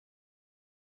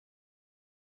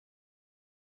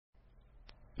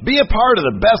Be a part of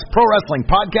the best pro wrestling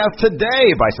podcast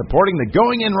today by supporting the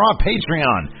Going In Raw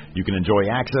Patreon. You can enjoy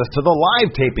access to the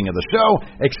live taping of the show,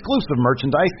 exclusive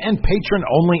merchandise, and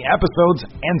patron-only episodes,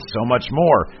 and so much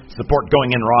more. Support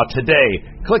Going In Raw today.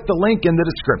 Click the link in the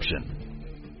description.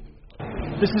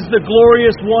 This is the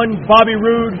glorious one, Bobby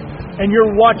Roode, and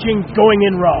you're watching Going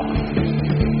In Raw.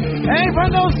 Hey,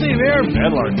 friendo, Steve here.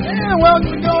 Edward. Yeah,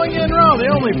 welcome to Going In Raw,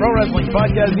 the only pro wrestling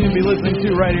podcast you can be listening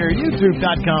to right here at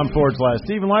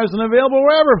youtube.com/Steven Larson, available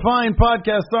wherever fine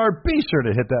podcasts are. Be sure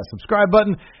to hit that subscribe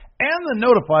button and the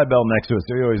notify bell next to it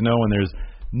so you always know when there's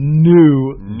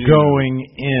new Going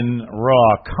In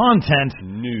Raw content.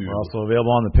 We're also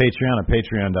available on the Patreon at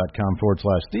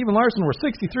patreon.com/Steven Larson, where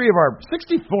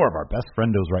 64 of our best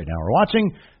friendos right now are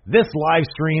watching this live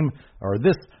stream, or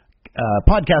this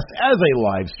podcast as a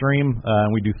live stream.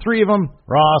 We do 3 of them: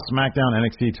 Raw, SmackDown,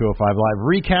 NXT 205 Live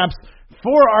recaps.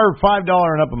 For our $5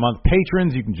 and up a month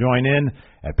patrons, you can join in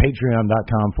at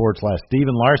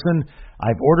patreon.com/Steven Larson.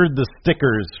 I've ordered the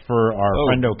stickers for our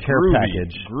Friendo Care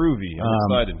package. Groovy. I'm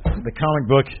excited. The comic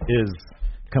book is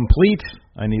complete.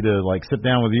 I need to sit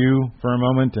down with you for a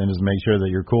moment and just make sure that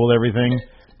you're cool with everything.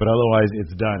 But otherwise,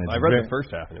 it's done. I read the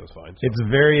first half and it was fine. So. It's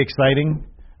very exciting.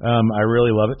 I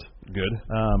really love it. Good.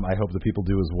 I hope the people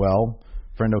do as well.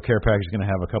 Friendo Care Package is going to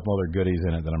have a couple other goodies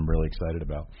in it that I'm really excited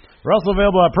about. We're also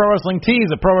available at Pro Wrestling Tees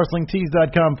at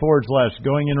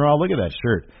prowrestlingtees.com/Going In Raw. Look at that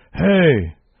shirt.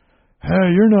 Hey,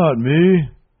 you're not me.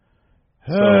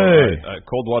 Hey. So,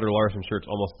 Coldwater Larson shirt's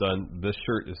almost done. This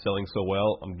shirt is selling so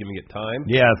well, I'm giving it time.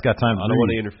 Yeah, it's got time. I don't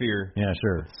want to interfere. Yeah,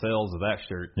 sure. With sales of that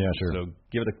shirt. Yeah, sure. So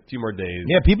give it a few more days.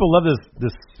 Yeah, people love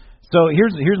this. So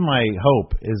here's my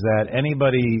hope is that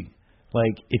anybody,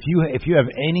 if you have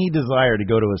any desire to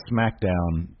go to a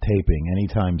SmackDown taping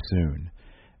anytime soon,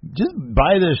 just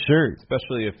buy this shirt.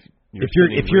 Especially if you're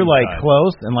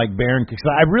close and Baron, because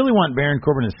I really want Baron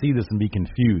Corbin to see this and be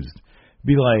confused.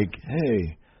 Be like,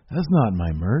 hey, that's not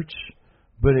my merch,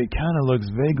 but it kind of looks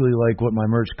vaguely like what my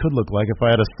merch could look like if I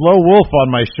had a slow wolf on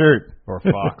my shirt. Or a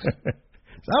fox.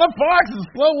 It's not a fox, it's a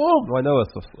slow wolf. Well, I know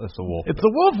it's a wolf. It's a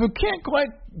wolf who can't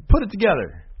quite put it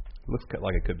together. Looks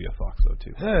like it could be a fox, though,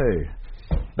 too. Hey.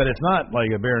 But it's not like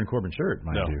a Baron Corbin shirt,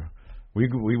 mind you.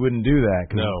 We wouldn't do that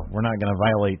because we're not going to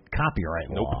violate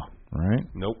copyright law. Right?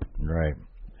 Nope. Right.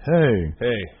 Hey.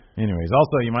 Anyways,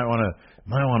 also you might want to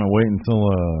wait until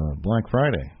Black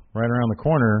Friday, right around the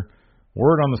corner.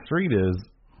 Word on the street is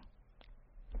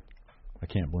I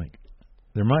can't blink.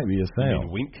 There might be a sale.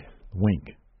 You mean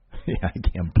wink. Yeah, I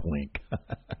can't blink.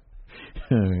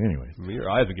 Anyways.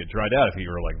 Your eyes would get dried out if you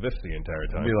were like this the entire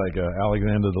time. It'd be like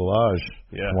Alexander Delage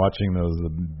watching those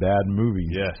bad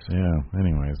movies. Yes. Yeah,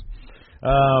 anyways.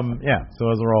 So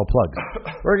those are all plugs.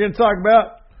 We're going to talk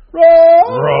about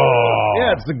Raw.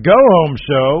 Yeah, it's the go-home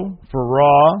show for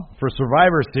Raw, for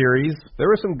Survivor Series. There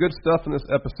was some good stuff in this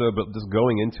episode, but just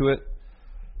going into it,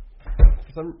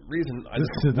 for some reason, this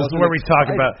is where we talk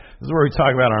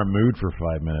about our mood for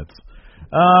 5 minutes.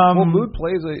 Mood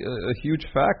plays a huge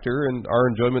factor in our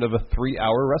enjoyment of a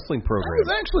 3-hour wrestling program. I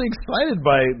was actually excited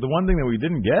by the one thing that we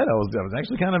didn't get. I was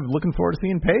actually kind of looking forward to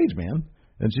seeing Paige, man,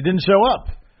 and she didn't show up.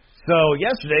 So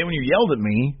yesterday when you yelled at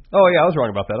me, oh yeah, I was wrong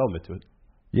about that. I'll admit to it.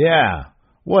 Yeah,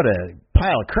 what a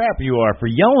pile of crap you are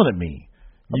for yelling at me.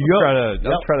 I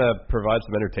was trying to provide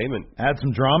some entertainment, add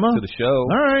some drama to the show.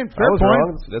 All right, fair I was point.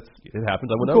 wrong. It happens.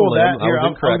 I went cool over that. I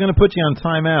was going to put you on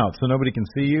timeout so nobody can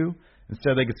see you.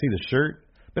 Instead, they can see the shirt.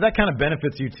 But that kind of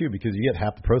benefits you too because you get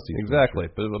half the proceeds. Exactly.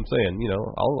 But I'm saying,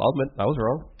 I'll admit I was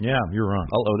wrong. Yeah, you're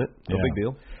wrong. I'll own it. No big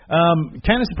deal.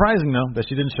 Kind of surprising though that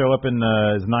she didn't show up and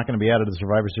is not going to be added to the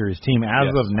Survivor Series team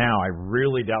as of now. I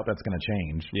really doubt that's going to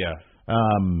change. Yeah.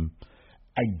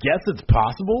 I guess it's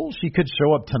possible she could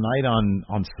show up tonight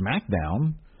on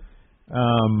SmackDown.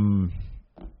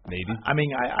 Maybe. I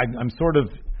mean, I'm sort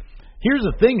of. Here's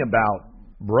the thing about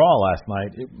Raw last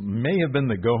night. It may have been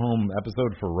the go-home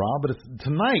episode for Raw, but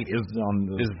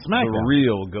SmackDown. The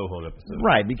real go-home episode.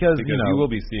 Right, because you will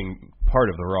be seeing part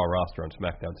of the Raw roster on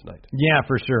SmackDown tonight. Yeah,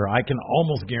 for sure. I can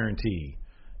almost guarantee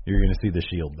you're going to see the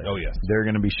Shield there. Oh, yes. They're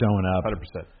going to be showing up.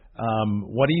 100%.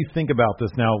 What do you think about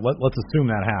this now? Let's assume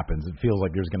that happens. It feels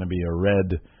like there's going to be a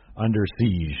Red Under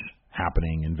Siege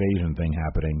invasion thing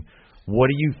happening. What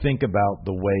do you think about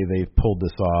the way they've pulled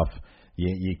this off?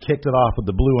 You kicked it off with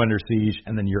the Blue Under Siege,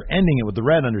 and then you're ending it with the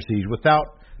Red Under Siege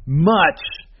without much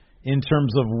in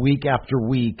terms of week after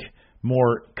week,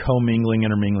 more commingling,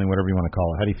 intermingling, whatever you want to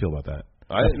call it. How do you feel about that?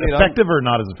 Effective or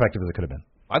not as effective as it could have been?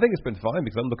 I think it's been fine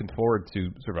because I'm looking forward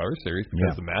to Survivor Series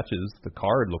because the matches, the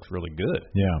card looks really good.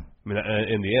 Yeah. I mean,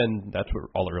 in the end, that's what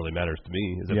all that really matters to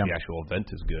me is that the actual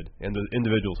event is good. And the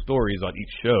individual stories on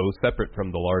each show, separate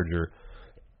from the larger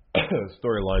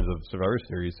storylines of Survivor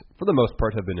Series, for the most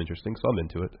part, have been interesting, so I'm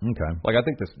into it. Okay. Like, I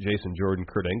think this Jason Jordan,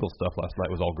 Kurt Angle stuff last night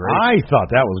was all great. I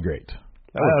thought that was great.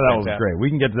 That was great. We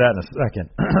can get to that in a second.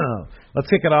 Let's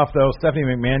kick it off, though. Stephanie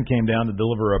McMahon came down to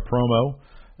deliver a promo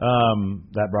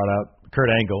that brought out Kurt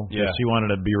Angle. Yeah. She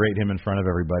wanted to berate him in front of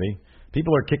everybody.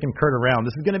 People are kicking Kurt around.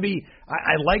 This is going to be –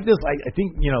 I like this. I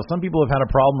think, some people have had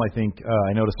a problem, I think,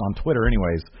 I noticed on Twitter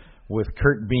anyways, with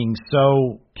Kurt being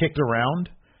so kicked around.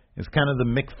 It's kind of the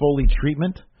Mick Foley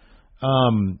treatment.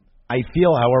 I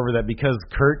feel, however, that because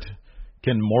Kurt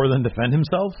can more than defend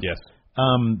himself, yes,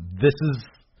 this is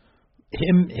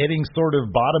him hitting sort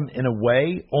of bottom in a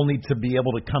way, only to be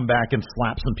able to come back and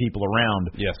slap some people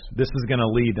around. Yes. This is going to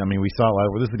lead, we saw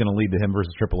this is going to lead to him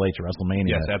versus Triple H at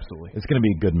WrestleMania. Yes, absolutely. It's going to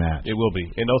be a good match. It will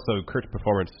be. And also, Kurt's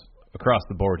performance across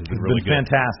the board has been really good.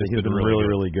 Fantastic. He's been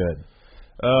really good.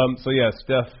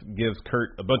 Steph gives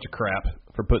Kurt a bunch of crap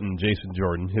for putting Jason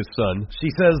Jordan, his son.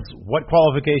 She says, what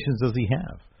qualifications does he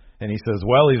have? And he says,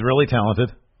 well, he's really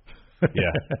talented.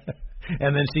 Yeah.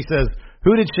 And then she says,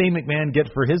 who did Shane McMahon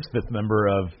get for his fifth member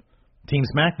of Team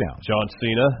SmackDown? John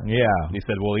Cena. Yeah. And he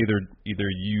said, well, either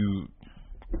you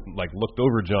looked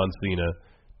over John Cena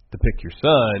to pick your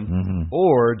son,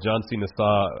 or John Cena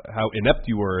saw how inept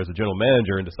you were as a general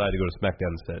manager and decided to go to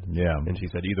SmackDown instead. Yeah. And she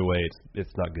said, either way,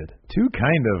 it's not good. Two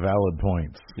kind of valid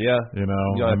points. Yeah.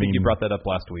 I think you brought that up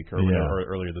last week or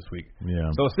earlier this week.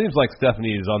 Yeah. So it seems like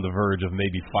Stephanie is on the verge of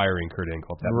maybe firing Kurt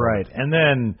Angle. Right. And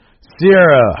then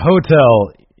Sierra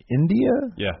Hotel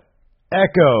India? Yeah.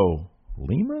 Echo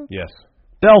Lima? Yes.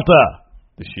 Delta.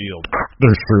 The Shield.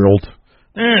 The Shield.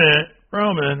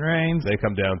 Roman Reigns. They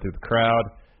come down through the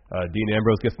crowd. Dean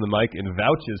Ambrose gets in the mic and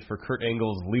vouches for Kurt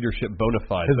Angle's leadership bona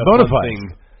fides. His bona fides.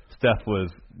 Thing Steph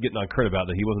was getting on Kurt about,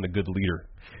 that he wasn't a good leader.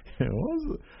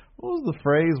 What was the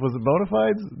phrase? Was it bona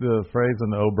fides? The phrase in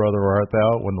the Oh Brother Where Art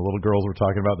Thou, when the little girls were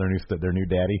talking about their new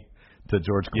daddy to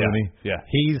George Clooney. Yeah.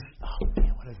 He's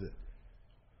what is it?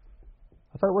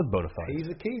 I thought it was bona fides. He's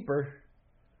a keeper.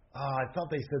 Oh, I thought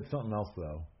they said something else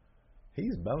though.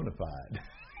 He's bona fide.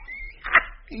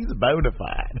 He's bona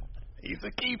fide. He's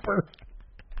a keeper.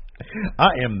 I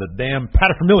am the damn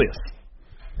paterfamilias.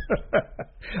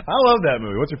 I love that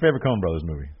movie. What's your favorite Coen Brothers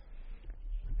movie?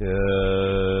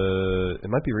 It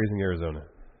might be Raising Arizona.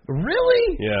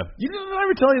 Really? Yeah. You didn't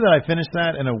ever tell you that I finished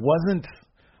that and it wasn't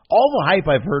all the hype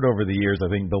I've heard over the years. I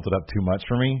think built it up too much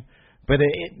for me. But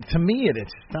to me,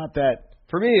 it's not that.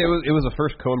 For me, it was the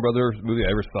first Coen Brothers movie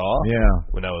I ever saw. Yeah.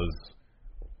 When I was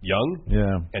young.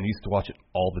 Yeah. And used to watch it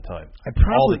all the time.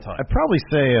 All the time. I'd probably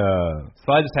say.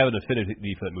 So I just have an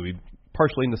affinity for that movie.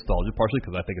 Partially nostalgia, partially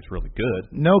because I think it's really good.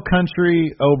 No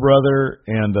Country, Oh Brother,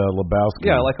 and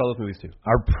Lebowski. Yeah, I like all those movies too.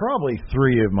 Are probably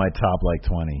three of my top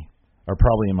 20. Are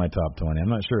probably in my top 20. I'm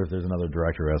not sure if there's another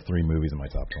director who has three movies in my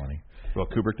top 20. Well,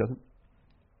 Kubrick doesn't.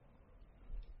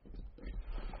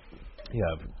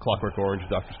 Yeah, Clockwork Orange,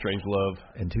 Doctor Strangelove.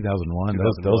 In 2001.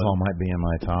 Those all might be in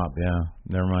my top, yeah.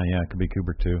 Never mind, yeah, it could be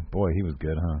Kubrick too. Boy, he was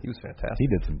good, huh? He was fantastic. He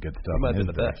did some good stuff. He might have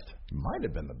been the best. Might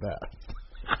have been the best.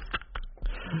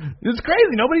 It's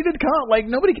crazy. Nobody could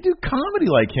do comedy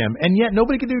like him, and yet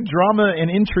nobody could do drama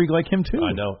and intrigue like him too.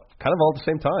 I know. Kind of all at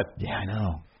the same time. Yeah, I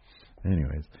know.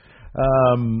 Anyways.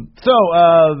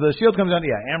 The Shield comes down.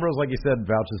 Yeah, Ambrose, like you said,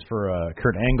 vouches for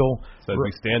Kurt Angle. Says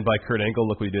we stand by Kurt Angle.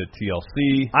 Look what he did at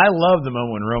TLC. I love the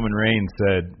moment when Roman Reigns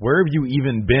said, "Where have you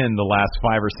even been the last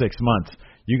 5 or 6 months?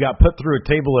 You got put through a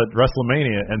table at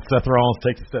WrestleMania," and Seth Rollins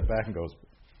takes a step back and goes,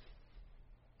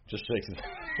 just shakes his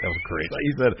head. That was great.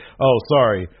 He said, "Oh,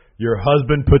 sorry, your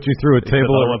husband put you through a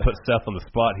table." I don't want to put Seth on the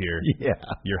spot here. Yeah,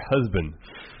 your husband.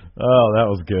 Oh, that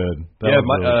was good.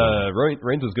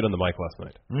 Reigns was good on the mic last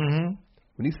night. Mm-hmm.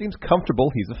 When he seems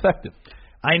comfortable, he's effective.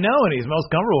 I know, and he's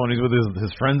most comfortable when he's with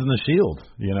his friends in the Shield,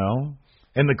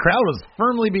 And the crowd was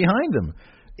firmly behind him.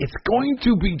 It's going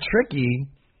to be tricky.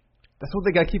 That's what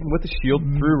they got to keep him with the Shield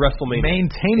through WrestleMania.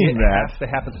 Maintaining that. It has to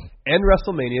happen. And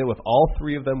WrestleMania with all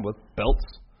three of them with belts.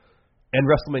 And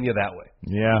WrestleMania that way.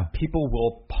 Yeah. People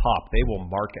will pop. They will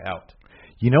mark out.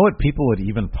 You know what people would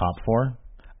even pop for?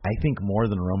 I think more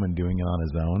than Roman doing it on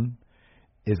his own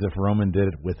is if Roman did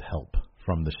it with help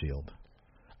from the Shield.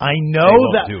 I know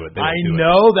that.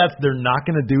 They're not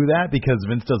going to do that because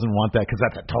Vince doesn't want that because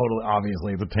that's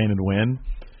obviously it's a tainted win.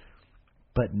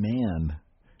 But man,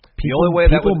 because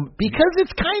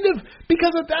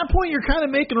at that point you're kind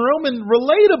of making Roman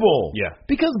relatable. Yeah.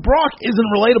 Because Brock isn't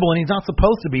relatable and he's not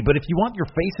supposed to be. But if you want your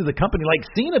face of the company, like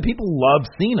Cena, people love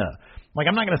Cena. Like,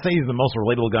 I'm not going to say he's the most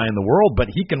relatable guy in the world, but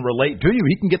he can relate to you.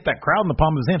 He can get that crowd in the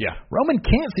palm of his hand. Yeah. Roman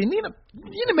can't. So you need to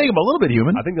make him a little bit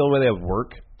human. I think the only way that would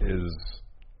work is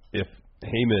if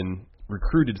Heyman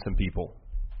recruited some people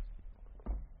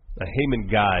a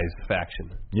Heyman guys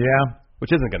faction. Yeah.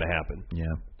 Which isn't going to happen.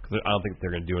 Yeah. Because I don't think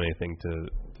they're going to do anything to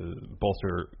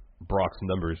bolster Brock's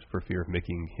numbers for fear of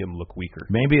making him look weaker.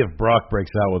 Maybe if Brock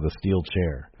breaks out with a steel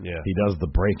chair, he does the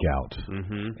breakout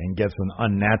and gets an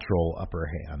unnatural upper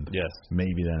hand. Yes.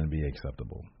 Maybe then it'd be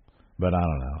acceptable. But I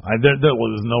don't know.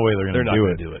 There's no way they're going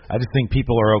to do it. I just think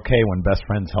people are okay when best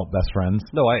friends help best friends.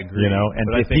 No, I agree. And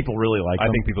people really like them.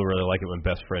 I think people really like it when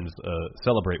best friends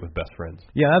celebrate with best friends.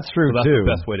 Yeah, that's true, so that's too. the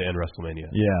best way to end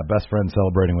WrestleMania. Yeah, best friends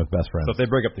celebrating with best friends. So if they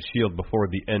break up the Shield before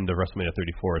the end of WrestleMania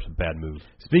 34, it's a bad move.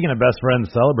 Speaking of best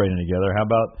friends celebrating together, how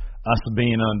about us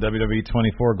being on WWE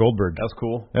 24 Goldberg? That was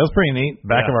cool. That was pretty neat.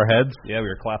 Back of our heads. Yeah,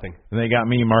 we were clapping. And they got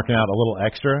me marking out a little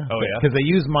extra. Oh, yeah? Because they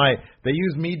used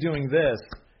me doing this.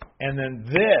 And then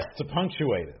this to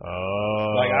punctuate it.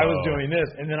 Oh. Like I was doing this,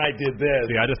 and then I did this.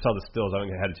 See, I just saw the stills. I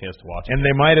haven't had a chance to watch it. And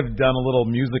they might have done a little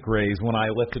music raise when I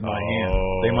lifted my hand.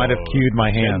 They might have cued my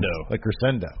hand. Like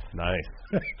crescendo. Nice.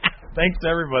 Thanks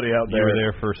to everybody out there. You were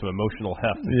there for some emotional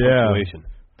heft and punctuation.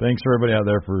 Thanks for everybody out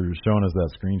there for showing us that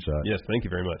screenshot. Yes, thank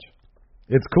you very much.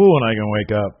 It's cool when I can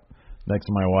wake up next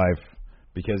to my wife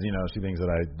because, she thinks that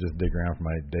I just dig around for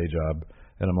my day job.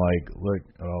 And I'm like, look,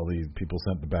 all these people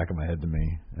sent the back of my head to me.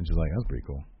 And she's like, that's pretty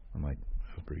cool. I'm like,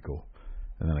 that's pretty cool.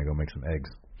 And then I go make some eggs.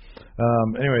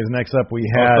 Anyways, next up we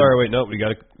had... Oh, sorry, wait, no, we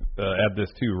got to add this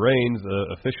too. Reigns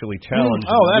officially challenged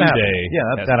that New happened. Day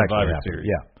that actually happened. Series.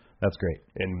 Yeah, that's great.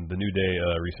 And the New Day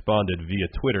responded via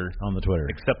Twitter. On the Twitter.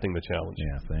 Accepting the challenge.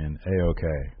 Yeah, saying, A-OK.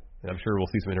 And I'm sure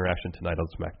we'll see some interaction tonight on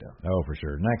SmackDown. Oh, for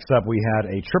sure. Next up we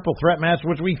had a triple threat match,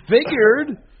 which we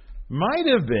figured might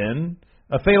have been...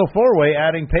 a fatal four-way,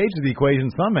 adding Paige to the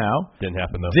equation somehow. Didn't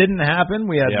happen, though. Didn't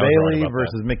happen. We had Bayley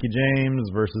versus Mickie James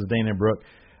versus Dana Brooke.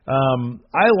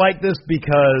 I like this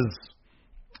because,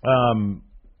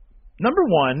 number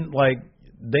one,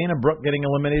 Dana Brooke getting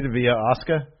eliminated via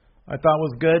Asuka, I thought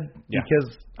was good. Yeah.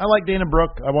 Because I like Dana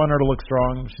Brooke. I want her to look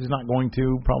strong. She's not going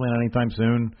to, probably not anytime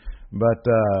soon. But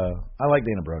I like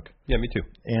Dana Brooke. Yeah, me too.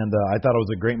 And I thought it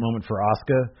was a great moment for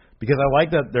Asuka because I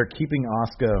like that they're keeping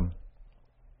Asuka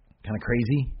kind of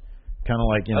crazy, kind of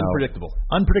like, unpredictable,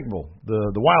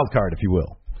 the wild card, if you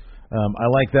will. I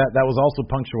like that. That was also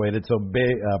punctuated. So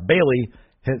Bayley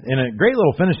hit in a great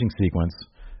little finishing sequence,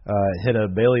 hit a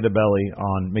Bayley to belly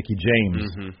on Mickie James,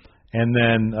 and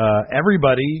then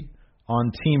everybody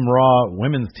on Team Raw,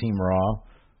 women's Team Raw,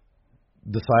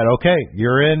 decide, okay,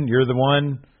 you're in, you're the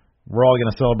one. We're all going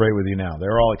to celebrate with you now.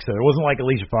 They're all excited. It wasn't like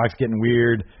Alicia Fox getting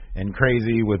weird and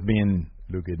crazy with being,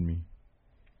 look at me.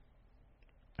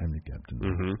 I'm the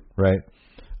captain. Right?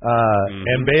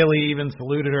 And Bayley even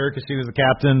saluted her because she was the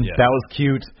captain. Yeah. That was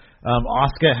cute.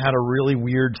 Asuka had a really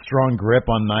weird, strong grip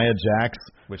on Nia Jax.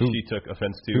 Which she took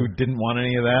offense to. Who didn't want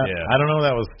any of that. Yeah. I don't know.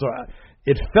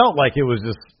 It felt like it was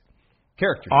just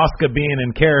character. Asuka being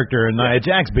in character and Nia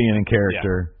Jax being in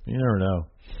character. Yeah. You never know.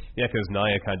 Yeah, because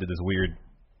Nia kind of did this weird,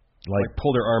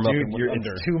 pulled her arm up and went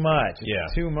under. It's too much. Yeah.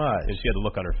 It's too much. And she had a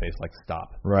look on her face like,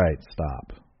 stop. Right,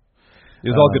 stop. It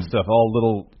was all good stuff, all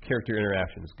little character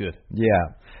interactions. Good.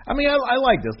 Yeah. I mean, I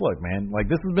like this. Look, man,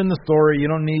 this has been the story. You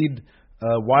don't need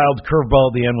a wild curveball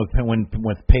at the end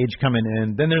with Paige coming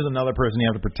in. Then there's another person you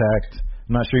have to protect.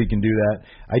 I'm not sure you can do that.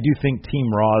 I do think Team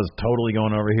Raw is totally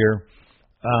going over here.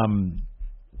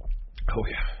 Oh,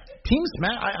 yeah. Team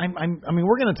Smack, I mean,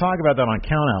 we're going to talk about that on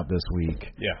Countout this week.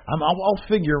 Yeah. I'll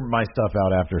figure my stuff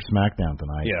out after SmackDown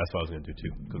tonight. Yeah, that's what I was going to do, too,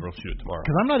 because we'll shoot it tomorrow.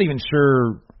 Because I'm not even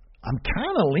sure... I'm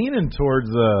kind of leaning towards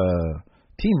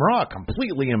Team Raw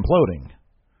completely imploding,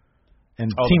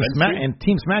 and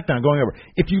Team SmackDown going over.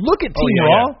 If you look at Team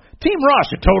Raw, Team Raw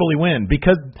should totally win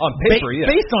because on paper,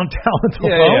 based on talent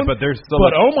alone. Yeah, but there's so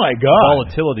much oh my god,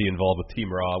 volatility involved with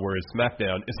Team Raw, whereas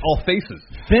SmackDown is all faces.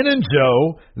 Finn and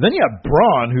Joe, then you have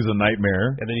Braun, who's a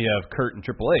nightmare, and then you have Kurt and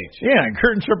Triple H. Yeah, and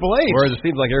Kurt and Triple H. Whereas it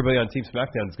seems like everybody on Team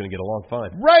SmackDown is going to get along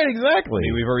fine. Right, exactly. I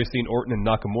mean, we've already seen Orton and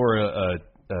Nakamura.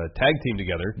 Tag team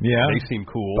together. Yeah. They seem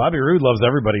cool. Bobby Roode loves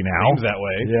everybody now. Seems that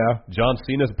way. Yeah. John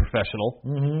Cena's a professional.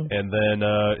 And then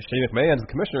Shane McMahon's the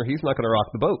commissioner. He's not going to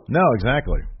rock the boat. No,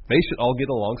 exactly. They should all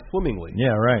get along swimmingly.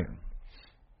 Yeah, right.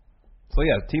 So,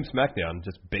 yeah, Team SmackDown,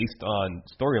 just based on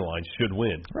storyline, should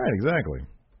win. Right, exactly.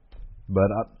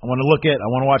 But I want to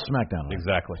watch SmackDown.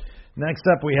 Exactly. Next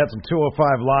up, we had some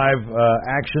 205 Live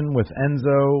action with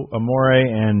Enzo Amore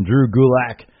and Drew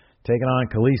Gulak. Taking on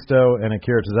Kalisto and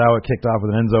Akira Tozawa, kicked off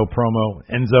with an Enzo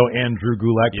and Drew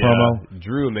Gulak promo.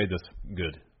 Drew made this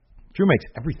good. Drew makes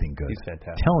everything good. He's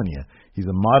fantastic. I'm telling you, he's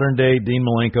a modern day Dean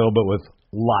Malenko, but with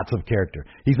lots of character.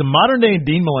 He's a modern-day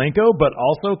Dean Malenko, but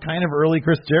also kind of early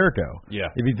Chris Jericho. Yeah.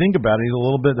 If you think about it, he's a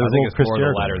little bit. I think it's Chris more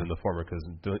Jericho. the latter than the former because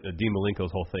Dean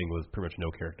Malenko's whole thing was pretty much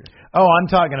no character. Oh, I'm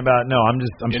talking about I'm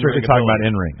strictly talking about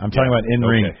in-ring. I'm talking about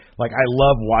in-ring. Okay. Like, I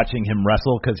love watching him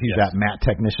wrestle because he's that mat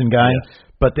technician guy. Yes.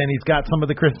 But then he's got some of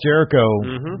the Chris Jericho,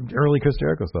 early Chris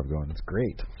Jericho stuff going. It's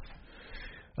great.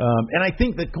 And I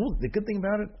think the good thing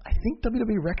about it, I think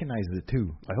WWE recognizes it too.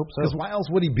 I hope so. Because why else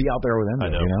would he be out there with Enzo? I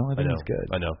know. I think it's good.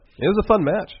 I know. It was a fun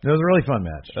match. It was a really fun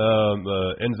match.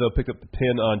 Enzo picked up the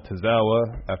pin on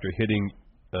Tozawa after hitting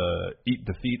Eat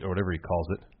Defeat or whatever he calls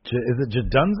it. Is it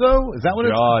Jadunzo? Is that what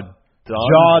it's called?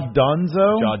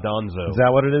 Jadonzo. Is that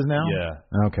what it is now?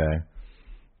 Yeah. Okay.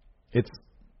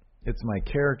 It's my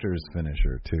character's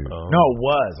finisher too. Oh. No, it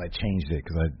was. I changed it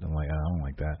because I'm like, I don't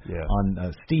like that. Yeah.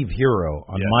 On Steve Hero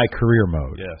on my career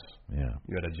mode. Yes. Yeah.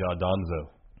 You had a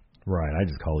Jadonzo. Right. I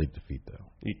just call Eat Defeat though.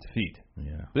 Eat Defeat.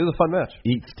 Yeah. It was a fun match.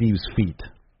 Eat Steve's feet.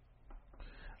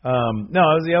 No,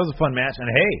 it was a fun match. And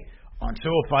hey, on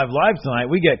 205 Live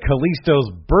tonight, we get Kalisto's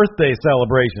birthday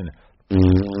celebration.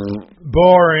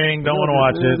 Boring. Don't want to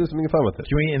watch it. Do something fun with it.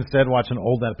 Can we instead watch an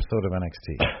old episode of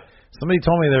NXT? Somebody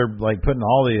told me they're like putting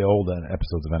all the old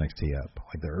episodes of NXT up,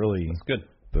 like the early, That's good.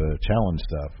 the challenge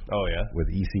stuff. Oh yeah. With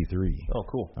EC3. Oh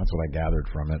cool. That's what I gathered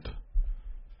from it.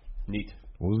 Neat.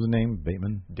 What was his name?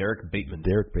 Bateman. Derek Bateman.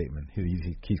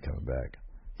 He's coming back.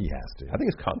 He has to. I think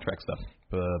it's contract stuff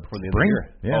before the end Spring?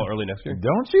 of the year. Yeah. Oh, early next year.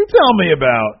 Don't you tell me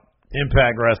about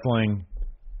Impact Wrestling.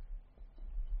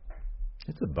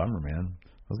 It's a bummer, man.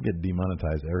 Those get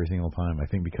demonetized every single time. I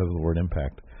think because of the word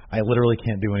Impact. I literally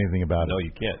can't do anything about it. No,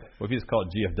 you can't. What if you just call it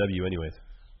GFW anyways?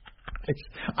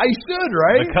 I should,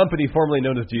 right? The company formerly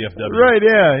known as GFW. Right,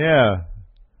 yeah.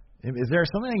 Is there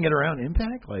something I can get around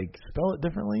Impact? Like, spell it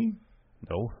differently?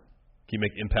 No. Can you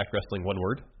make Impact Wrestling one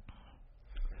word?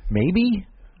 Maybe.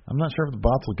 I'm not sure if the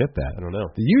bots will get that. I don't know.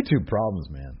 The YouTube problems,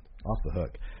 man. Off the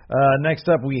hook. Next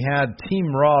up, we had Team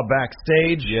Raw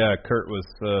backstage. Yeah, Kurt was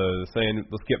saying,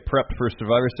 let's get prepped for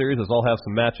Survivor Series. Let's all have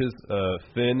some matches.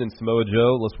 Finn and Samoa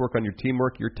Joe, let's work on your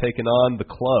teamwork. You're taking on the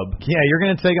club. Yeah, you're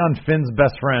going to take on Finn's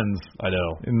best friends. I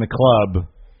know. In the club.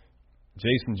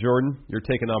 Jason Jordan, you're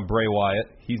taking on Bray Wyatt.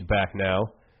 He's back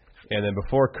now. And then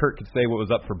before Kurt could say what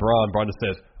was up for Braun just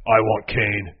says, I want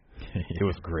Kane. It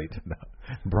was great. No,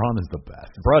 Braun is the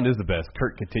best. Braun is the best.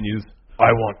 Kurt continues,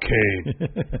 I want Kane.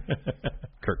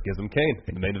 Kurt gives him Kane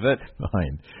in the main event.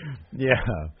 Fine. Yeah.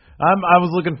 I was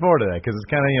looking forward to that because it's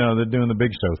kind of, they're doing the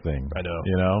Big Show thing. I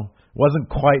know. Wasn't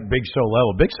quite Big Show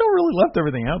level. Big Show really left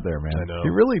everything out there, man. I know. He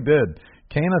really did.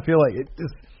 Kane, I feel like,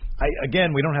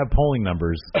 again, we don't have polling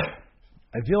numbers.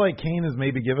 I feel like Kane has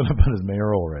maybe given up on his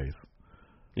mayoral race.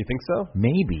 You think so?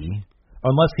 Maybe.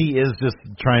 Unless he is just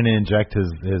trying to inject his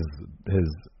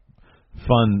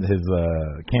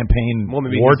campaign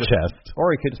war chest.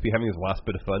 Or he could just be having his last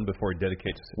bit of fun before he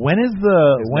dedicates. When is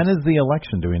the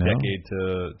election? Do we know? Decade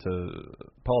to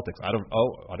politics. I don't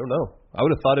know. I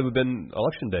would have thought it would have been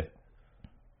election day.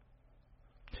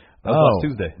 That was last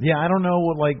Tuesday. Yeah, I don't know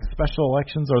what special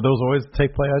elections or those always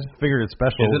take place. I just figured it's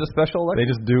special. Is it a special election? They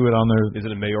just do it on their. Is it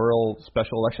a mayoral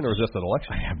special election or is it just an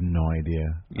election? I have no idea.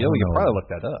 Yeah, we can probably look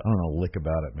that up. I don't know a lick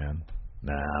about it, man.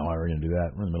 Nah, why are we gonna do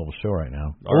that? We're in the middle of a show right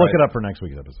now. We'll look it up for next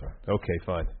week's episode. Okay,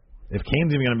 fine. If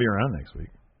Kane's even gonna be around next week.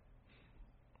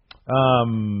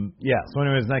 Yeah. So,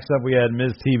 anyways, next up we had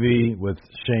Miz TV with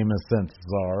Sheamus and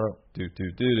Cesaro.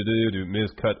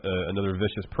 Miz cut another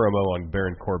vicious promo on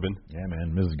Baron Corbin. Yeah,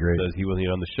 man, Miz is great. Says he wasn't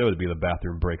even on the show to be the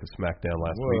bathroom break of SmackDown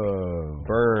last week.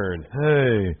 Burn.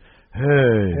 Hey.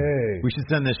 We should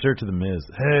send this shirt to the Miz.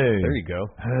 Hey. There you go.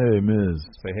 Hey, Miz.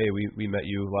 Say, hey, we met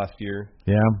you last year.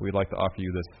 Yeah. We'd like to offer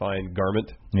you this fine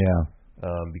garment. Yeah.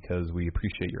 Because we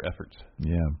appreciate your efforts.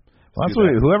 Yeah. Well, that's what,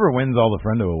 whoever wins all the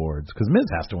Friendo Awards, because Miz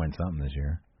has to win something this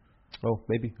year. Oh,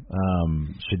 maybe.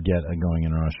 Should get a Going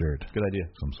In Raw shirt. Good idea.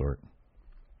 Some sort.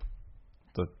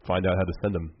 To find out how to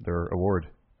send them their award.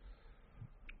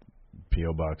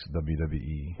 P.O. Box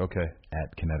WWE. Okay.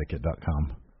 At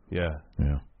Connecticut.com. Yeah.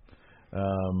 Yeah.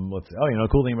 Let's see. Oh,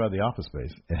 cool thing about the Office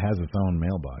Space, it has its own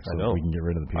mailbox. I know. We can get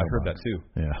rid of the P.O. I heard box. that too.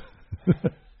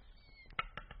 Yeah.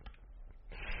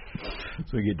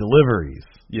 So we get deliveries.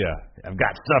 Yeah. I've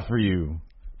got stuff for you.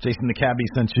 Jason the Cabbie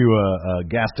sent you a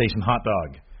gas station hot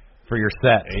dog for your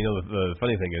set. And the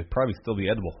funny thing is, probably still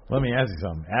be edible. Let me ask you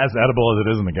something. As edible as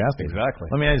it is in the gas station. Exactly.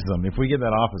 Let me ask you something. If we get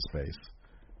that Office Space,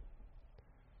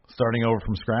 starting over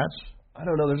from scratch? I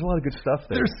don't know. There's a lot of good stuff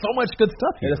there. There's so much good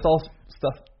stuff here. And it's all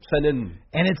stuff sent in.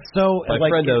 And it's so, by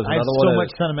I have so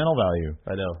much sentimental value.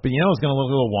 I know. But it's going to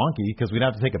look a little wonky because we'd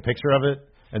have to take a picture of it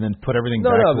and then put everything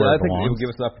back but where I it think belongs. it would give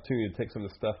us an opportunity to take some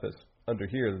of the stuff that's under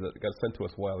here that got sent to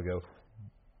us a while ago.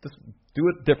 Just do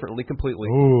it differently, completely.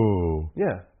 Ooh.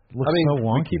 Yeah. Looks so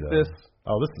wonky, keep though. this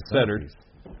this is centered.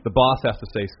 The boss has to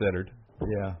stay centered.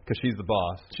 Yeah. Because she's the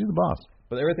boss. She's the boss.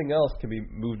 But everything else can be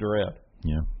moved around.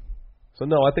 Yeah. So,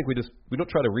 no, I think we don't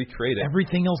try to recreate it.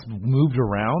 Everything else moved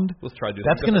around? Let's try to do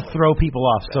That's going to throw people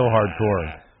off so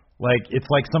hardcore. Like, it's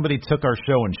like somebody took our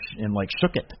show and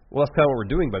shook it. Well, that's kind of what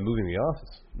we're doing by moving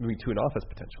to an office,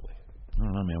 potentially. I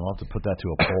don't know, man. We'll have to put that to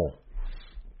a poll.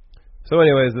 So,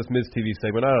 anyways, this Miz TV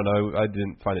segment, I don't know. I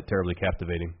didn't find it terribly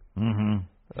captivating. Mm-hmm.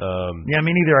 Yeah,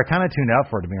 me neither. I kind of tuned out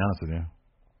for it, to be honest with you.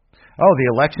 Oh, the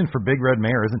election for Big Red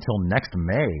Mayor isn't until next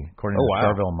May, according to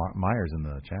Starville Myers in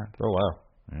the chat. Oh, wow.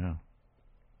 Yeah.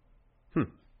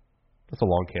 That's a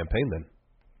long campaign, then.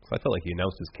 So I felt like he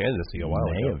announced his candidacy a while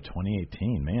ago. May of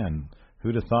 2018. Man,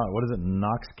 who'd have thought? What is it,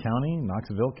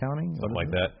 Knoxville County? Something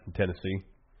like that in Tennessee.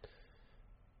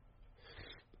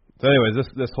 So anyways,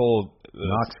 this whole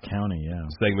Knox County,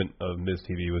 segment of Miz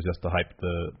TV was just to hype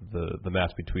the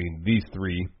match between these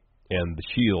three and the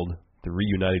Shield, the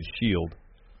reunited Shield,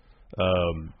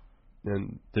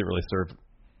 and didn't really serve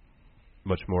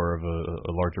much more of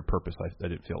a larger purpose. I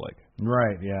didn't feel like.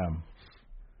 Right. Yeah.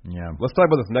 Yeah. Let's talk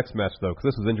about this next match though, because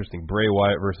this was interesting. Bray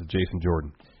Wyatt versus Jason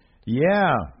Jordan.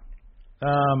 Yeah.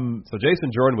 So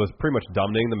Jason Jordan was pretty much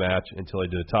dominating the match until he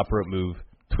did a top rope move,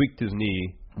 tweaked his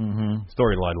knee. Mm-hmm.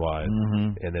 Storyline-wise,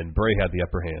 and then Bray had the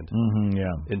upper hand.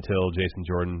 Until Jason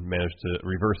Jordan managed to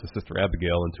reverse his sister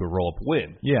Abigail into a roll-up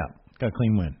win. Yeah, got a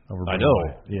clean win over Bray. I know.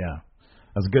 Wyatt. Yeah,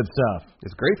 that's good stuff.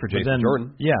 It's great for Jason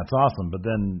Jordan. Yeah, it's awesome. But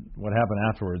then what happened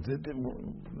afterwards?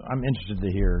 I'm interested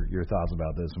to hear your thoughts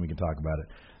about this, and we can talk about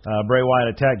it. Bray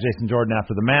Wyatt attacked Jason Jordan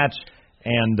after the match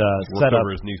and worked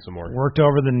over his knee some more. Worked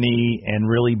over the knee and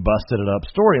really busted it up.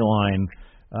 Storyline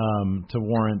to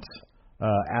warrant.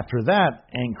 After that,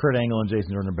 and Kurt Angle and Jason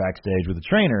Jordan are backstage with the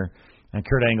trainer, and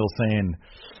Kurt Angle saying,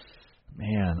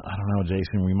 "Man, I don't know,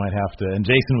 Jason, we might have to." And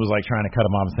Jason was like trying to cut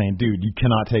him off and saying, "Dude, you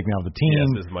cannot take me off the team.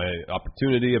 Yes, this is my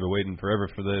opportunity. I've been waiting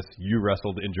forever for this. You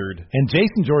wrestled injured." And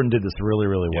Jason Jordan did this really,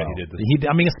 really well. Yeah, he did this.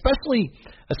 I mean,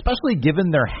 especially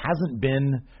given there hasn't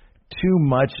been too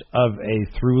much of a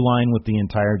through line with the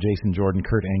entire Jason Jordan,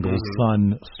 Kurt Angle's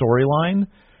son storyline.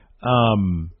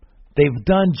 They've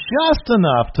done just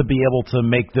enough to be able to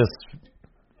make this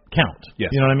count. Yes.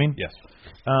 You know what I mean? Yes.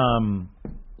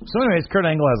 So anyways, Kurt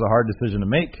Angle has a hard decision to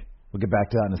make. We'll get back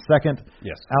to that in a second.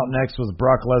 Yes. Out next was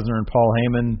Brock Lesnar and Paul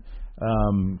Heyman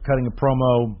cutting a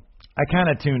promo. I kind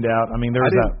of tuned out. I mean,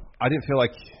 I didn't feel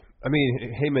like. I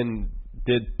mean, Heyman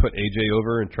did put AJ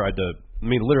over and tried to. I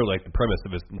mean, literally, like the premise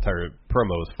of his entire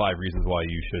promo is 5 reasons why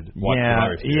you should watch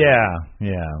Survivor Series.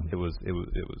 Yeah. It was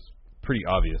pretty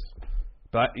obvious.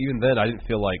 But even then, I didn't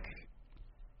feel like,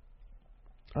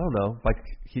 I don't know, like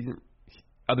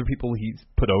other people he's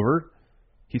put over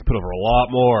a lot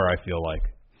more, I feel like.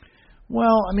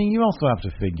 Well, I mean, you also have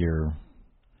to figure,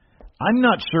 I'm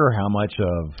not sure how much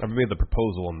of... I mean, the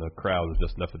proposal in the crowd was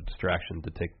just enough of a distraction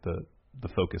to take the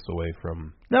focus away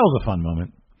from... That was a fun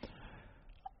moment.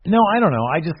 No, I don't know.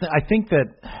 I think that,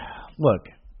 look,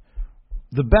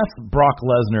 the best Brock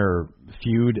Lesnar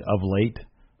feud of late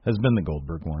has been the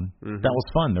Goldberg one. That was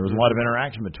fun. There was a lot of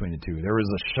interaction between the two. There was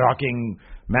a shocking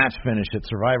match finish at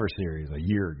Survivor Series a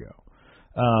year ago.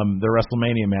 The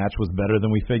WrestleMania match was better than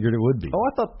we figured it would be. Oh,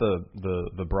 I thought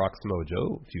the Brock Samoa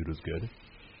Joe feud was good.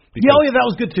 Because, that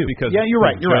was good too. Because you're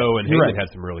right. Joe and Heyman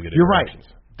had some really good interactions.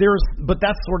 You're right. But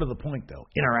that's sort of the point, though.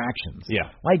 Interactions.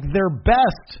 Yeah. Like they're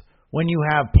best when you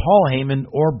have Paul Heyman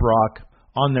or Brock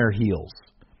on their heels.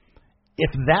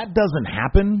 If that doesn't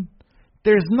happen,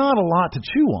 there's not a lot to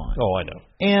chew on. Oh, I know.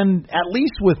 And at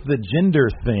least with the gender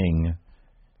thing,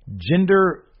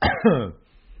 gender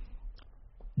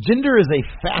is a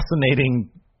fascinating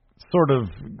sort of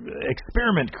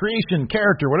experiment, creation,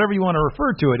 character, whatever you want to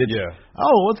refer to it.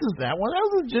 What's that? Well,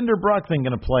 how's the gender Brock thing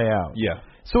going to play out? Yeah.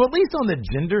 So at least on the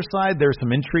gender side, there's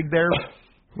some intrigue there.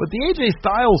 With the AJ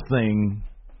Styles thing,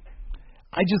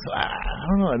 I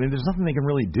don't know. I mean, there's nothing they can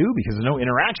really do because there's no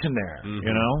interaction there,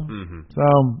 you know? So,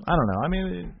 I don't know. I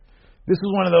mean, this is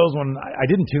one of those when I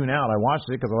didn't tune out. I watched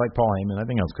it because I like Paul Heyman. I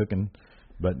think I was cooking.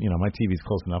 But, my TV's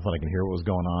close enough that I can hear what was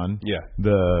going on. Yeah.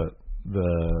 The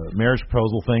marriage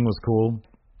proposal thing was cool.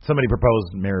 Somebody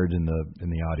proposed marriage in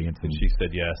the audience. And she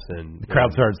said yes. And the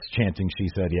crowd starts chanting,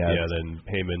 she said yes. Yeah, then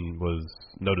Heyman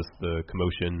noticed the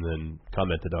commotion and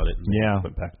commented on it and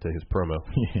went back to his promo.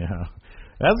 Yeah.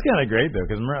 That's kind of great, though,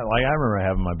 because I remember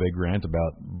having my big rant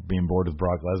about being bored with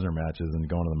Brock Lesnar matches and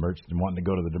going to the merch and wanting to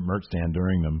go to the merch stand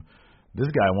during them. This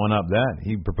guy won up that.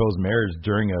 He proposed marriage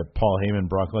during a Paul Heyman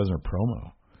Brock Lesnar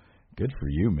promo. Good for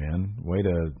you, man. Way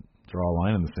to draw a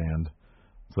line in the sand.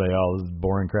 say, oh, this is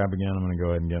boring crap again. I'm going to go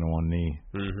ahead and get on one knee,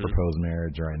 propose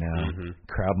marriage right now.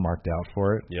 Crowd marked out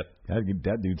for it. Yep.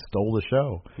 That dude stole the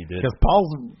show. He did. Because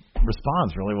Paul's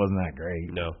response really wasn't that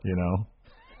great. No. You know?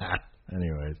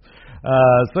 Anyways.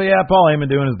 So, yeah, Paul Heyman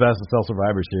doing his best to sell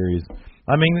Survivor Series.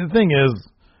 I mean, the thing is,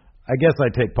 I guess I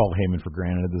take Paul Heyman for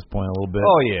granted at this point a little bit.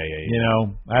 Oh, yeah. You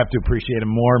know, I have to appreciate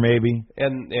him more, maybe.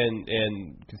 And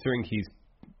considering he's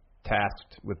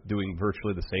tasked with doing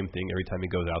virtually the same thing every time he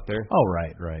goes out there. Oh,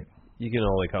 right. You can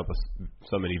only come up with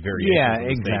so many variations. Yeah,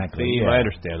 exactly. Yeah. I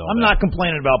understand all I'm that. not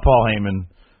complaining about Paul Heyman.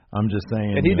 I'm just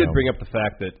saying. And he did bring up the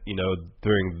fact that, you know,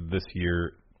 during this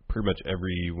year, pretty much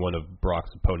every one of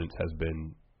Brock's opponents has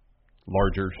been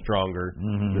larger, stronger.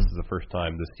 This is the first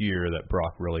time this year that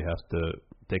Brock really has to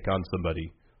take on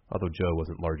somebody. Although Joe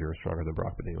wasn't larger or stronger than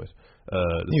Brock, but anyways.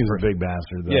 He was a big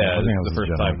bastard, though. Yeah, this is the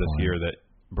first time this year that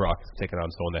Brock has taken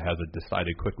on someone that has a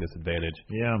decided quickness advantage.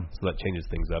 Yeah. So that changes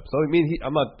things up. So, I mean,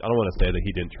 I don't want to say that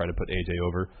he didn't try to put AJ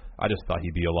over. I just thought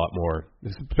he'd be a lot more,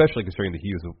 especially considering that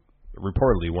he was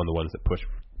reportedly one of the ones that pushed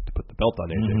to put the belt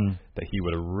on AJ, that he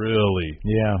would have really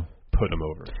put him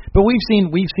over. But we've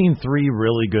seen 3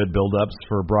 really good build-ups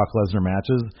for Brock Lesnar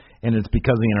matches, and it's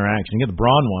because of the interaction. You get the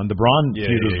Braun one. The Braun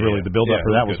feud was really, the build-up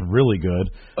for that was really good.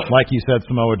 Like you said,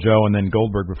 Samoa Joe and then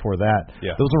Goldberg before that.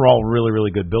 Yeah. Those are all really,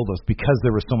 really good build-ups because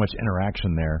there was so much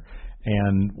interaction there.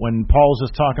 And when Paul's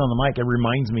just talking on the mic, it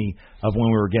reminds me of when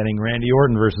we were getting Randy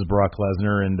Orton versus Brock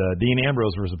Lesnar and Dean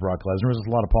Ambrose versus Brock Lesnar. There was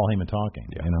a lot of Paul Heyman talking,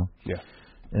 you know? Yeah.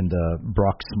 And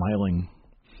Brock smiling.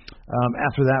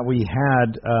 After that, we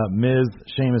had Miz,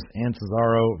 Sheamus, and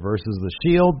Cesaro versus The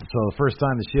Shield. So the first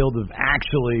time the Shield have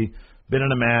actually been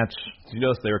in a match. Did you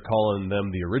notice they were calling them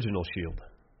the original Shield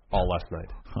all last night?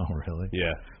 Oh, really?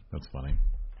 Yeah. That's funny.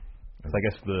 So I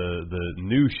guess the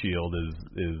new Shield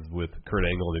is with Kurt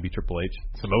Angle and maybe Triple H.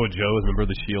 Samoa Joe is a member of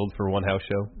the Shield for one house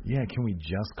show. Yeah, can we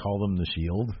just call them the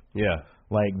Shield? Yeah.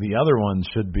 Like the other ones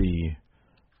should be,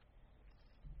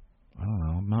 I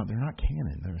don't know, they're not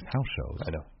canon. They're house shows.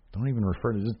 I know. Don't even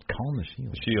refer to, just call them the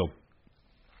Shield. The Shield.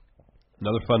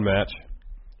 Another fun match.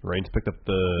 Reigns picked up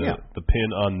the pin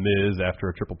on Miz after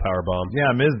a triple power bomb.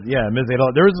 Yeah, Miz ate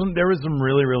all. There was some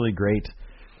really, really great.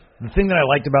 The thing that I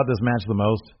liked about this match the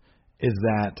most is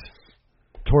that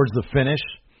towards the finish,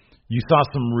 you saw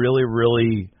some really,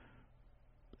 really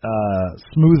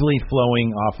smoothly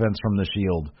flowing offense from the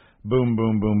Shield. Boom,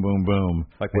 boom, boom, boom, boom.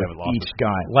 Like they haven't lost each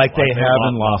guy. Like they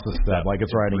haven't lost a step. Like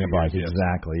it's riding a bike. Years,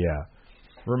 exactly, yeah.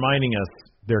 Reminding us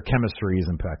their chemistry is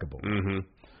impeccable.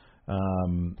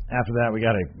 After that, we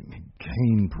got a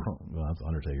Kane. Well, that's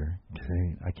Undertaker.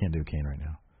 Kane. I can't do Kane right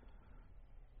now.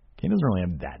 Kane doesn't really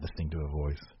have that distinctive a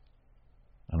voice.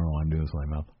 I don't know why I'm doing this with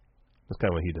my mouth. That's kind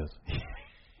of what he does.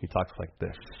 He talks like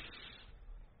this.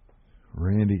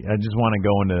 Randy. I just want to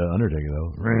go into Undertaker,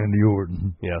 though. Randy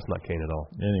Orton. Yeah, it's not Kane at all.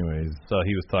 Anyways. So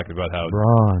he was talking about how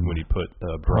Braun. when he put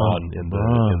Braun in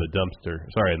the dumpster.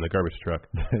 Sorry, in the garbage truck.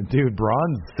 Dude,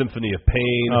 Braun's Symphony of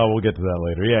Pain. Oh, we'll get to that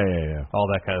later. Yeah. All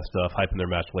that kind of stuff. Hyping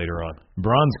their match later on.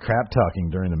 Braun's crap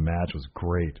talking during the match was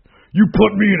great. You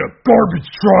put me in a garbage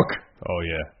truck. Oh,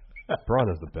 yeah. Braun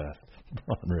is the best.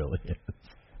 Braun really is.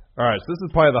 All right, so this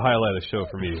is probably the highlight of the show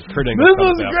for me. Kurt Angle this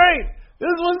comes was out. Great.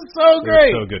 This was so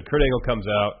great. So good. Kurt Angle comes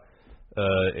out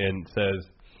and says,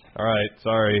 all right,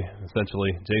 sorry,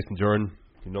 essentially, Jason Jordan,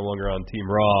 you're no longer on Team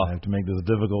Raw. I have to make this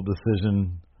difficult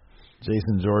decision.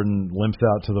 Jason Jordan limps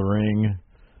out to the ring.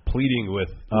 Pleading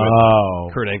with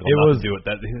Kurt Angle not to do it.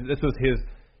 This was his.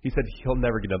 He said he'll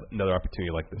never get another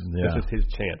opportunity like this. Yeah. This is his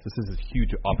chance. This is his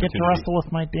huge opportunity. I get to wrestle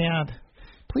with my dad.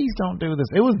 Please don't do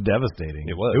this. It was devastating.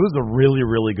 It was. It was a really,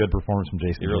 really good performance from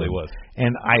Jason. It really was.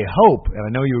 And I hope, and I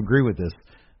know you agree with this,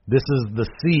 this is the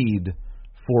seed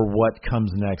for what comes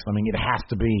next. I mean, it has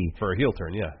to be for a heel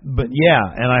turn, yeah. But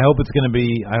yeah, and I hope it's going to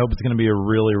be. I hope it's going to be a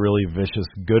really, really vicious,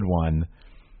 good one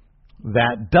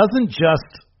that doesn't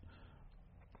just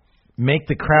make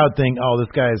the crowd think, "Oh, this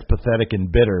guy is pathetic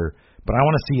and bitter." But I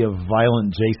want to see a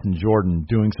violent Jason Jordan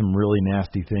doing some really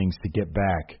nasty things to get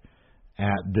back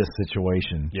at this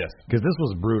situation. Yes. Because this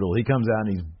was brutal. He comes out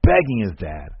and he's begging his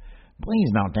dad, please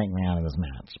don't take me out of this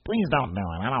match. Please don't do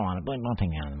it. I don't want it. Please don't take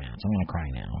me out of the match. I'm going to cry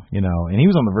now. You know, and he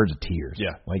was on the verge of tears.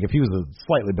 Yeah. Like, if he was a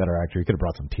slightly better actor, he could have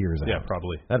brought some tears out. Yeah,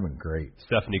 probably. That'd have been great.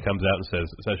 Stephanie comes out and says,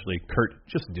 essentially, Kurt,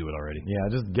 just do it already. Yeah,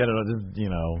 just get it. Just,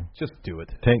 you know. Just do it.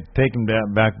 Take him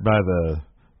down back by the,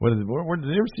 where did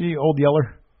you ever see Old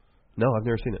Yeller? No, I've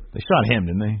never seen it. They shot him,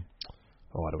 didn't they?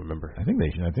 Oh, I don't remember. I think they.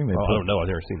 I don't know.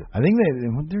 I've never seen it. I think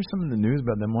there's some in the news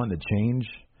about them wanting to change.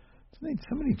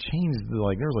 Somebody changed there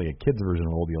was like a kid's version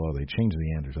of Old Yeller. They changed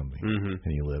the end or something,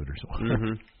 and he lived or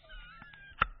something.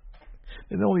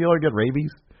 Didn't Old Yeller get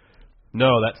rabies?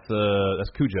 No, that's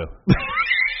Cujo.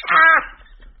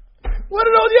 What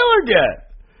did Old Yeller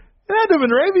get? It had to have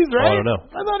been rabies, right? I don't know.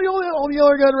 I thought Old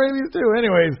Yeller got rabies too.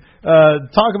 Anyways,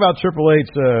 talk about Triple H.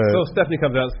 So Stephanie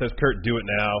comes out and says, "Kurt, do it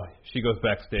now." She goes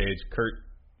backstage. Kurt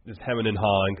is hemming and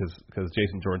hawing because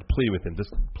Jason Jordan pleaded with him,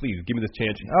 "Just please give me this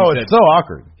chance." It's so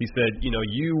awkward. He said,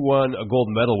 "You won a gold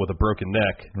medal with a broken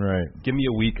neck. Right. Give me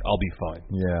a week, I'll be fine."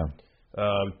 Yeah.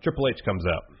 Triple H comes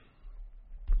out,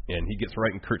 and he gets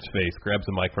right in Kurt's face, grabs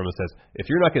the mic from him, and says, "If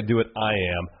you're not going to do it, I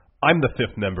am. I'm the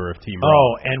 5th member of Team Raw."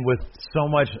 Oh, and with so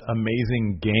much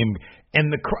amazing game, and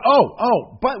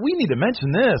but we need to mention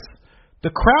this.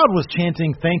 The crowd was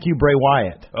chanting, "Thank you, Bray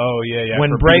Wyatt." Oh yeah. When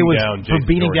Bray was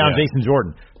beating down Jason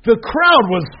Jordan, the crowd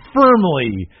was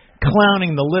firmly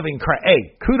clowning the living crap.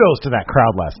 Hey, kudos to that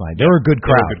crowd last night. They were a good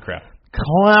crowd.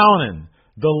 Clowning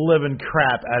the living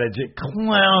crap out of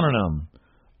clowning them.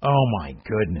 Oh my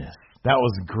goodness, that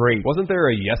was great. Wasn't there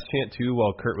a yes chant too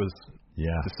while Kurt was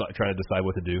trying to decide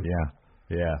what to do?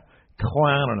 Yeah.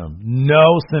 Clowning them.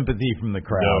 No sympathy from the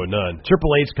crowd. No, none.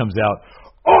 Triple H comes out.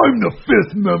 "I'm the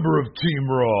 5th member of Team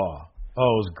Raw." Oh,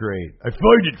 it was great. I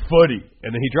find it funny. And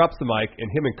then he drops the mic,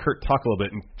 and him and Kurt talk a little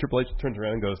bit, and Triple H turns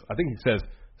around and goes, I think he says,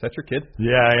 "Is that your kid?"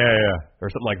 Yeah. Or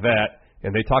something like that.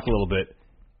 And they talk a little bit,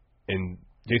 and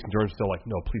Jason Jordan's still like,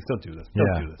 "No, please don't do this.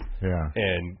 Don't do this." Yeah.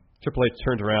 And Triple H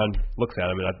turns around, looks at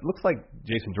him, and it looks like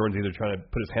Jason Jordan's either trying to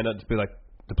put his hand up to be like,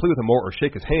 to play with him more or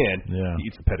shake his hand. Yeah. He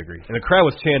eats the pedigree. And the crowd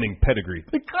was chanting pedigree.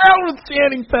 The crowd was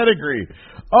chanting pedigree.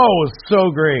 Oh, it was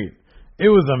so great. It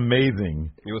was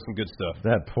amazing. It was some good stuff.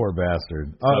 That poor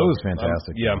bastard. Oh, it was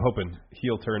fantastic. I'm hoping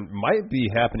heel turn might be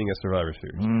happening at Survivor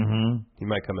Series. Mm-hmm. He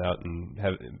might come out and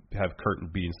have Curtin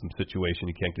be in some situation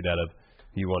he can't get out of.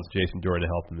 He wants Jason Jordan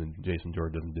to help him, and Jason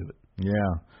Jordan doesn't do it.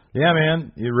 Yeah,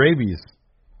 man. Rabies.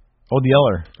 Old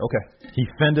Yeller. Okay. He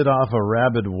fended off a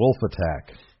rabid wolf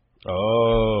attack.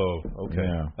 Oh, okay.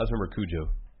 Yeah. I just remember Cujo.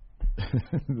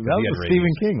 That was the Stephen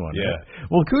King one. Yeah. Right?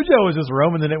 Well, Cujo was just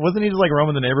roaming wasn't he just like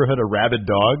roaming the neighborhood, a rabid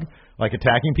dog, like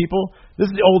attacking people? This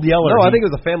is the Old Yeller. No, I think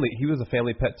it was a family. He was a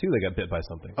family pet too. They got bit by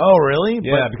something. Oh, really?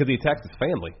 Yeah, because he attacked his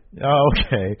family. Oh,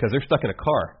 okay. Because they're stuck in a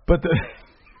car. But then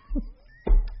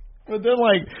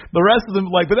like the rest of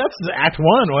them, but that's Act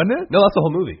 1, wasn't it? No, that's the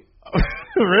whole movie.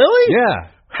 Really?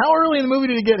 Yeah. How early in the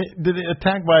movie did it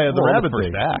attacked by the rabbit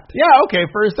first thing? act. Yeah, okay,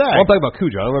 first act. I'm talking about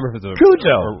Cujo. I don't remember if it's a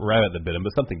rabbit that bit him,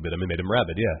 but something bit him and made him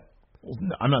rabid, yeah.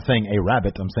 I'm not saying a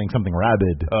rabbit. I'm saying something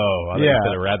rabid. Oh, I thought you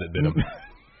said a rabbit bit him.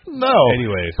 No.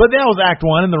 Anyways. But that was Act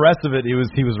 1, and the rest of it, he was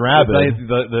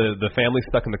rabid. The family's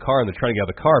stuck in the car, and they're trying to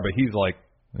get out of the car, but he's like,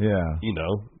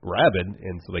 rabid,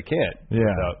 and so they can't.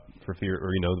 Yeah. For fear,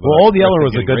 or, Well, Old Yeller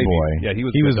was a good boy. Yeah, he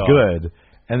was good.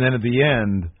 And then at the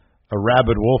end, a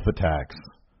rabid wolf attacks.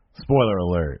 Spoiler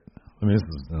alert. I mean, this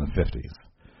is in the 50s.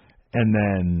 And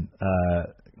then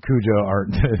Cujo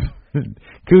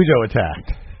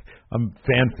attacked.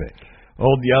 Fanfic.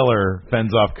 Old Yeller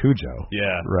fends off Cujo.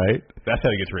 Yeah. Right? That's how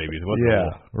he gets rabies.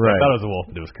 Yeah, right. I thought it was a wolf,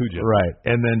 but it was Cujo. Right.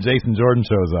 And then Jason Jordan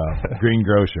shows up, Green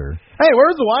Grocer. Hey,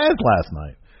 where's Elias last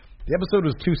night? The episode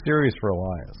was too serious for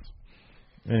Elias.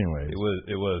 Anyways.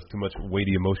 It was too much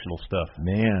weighty emotional stuff.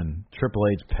 Man, Triple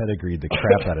H pedigreed the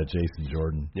crap out of Jason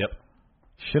Jordan. Yep.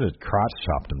 Should have crotch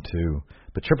chopped him too.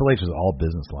 But Triple H was all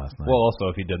business last night. Well,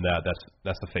 also if he did that,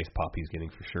 that's the face pop he's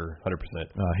getting for sure, 100%.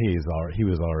 He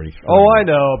was already. Oh, I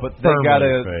know, but they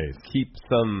gotta keep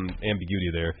some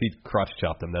ambiguity there. If he crotch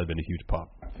chopped him, that'd have been a huge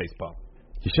pop, face pop.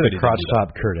 You should have crotch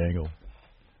chopped Kurt Angle.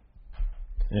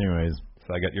 Anyways.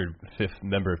 So I got your 5th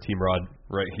member of Team Rod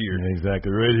right here. Yeah,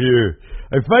 exactly, right here.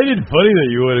 I find it funny that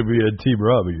you want to be on Team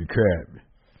Rod, but you're crap.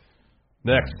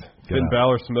 Next, Finn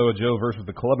Balor, Samoa Joe versus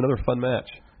the Club. Another fun match.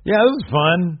 Yeah, this was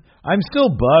fun. I'm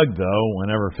still bugged though.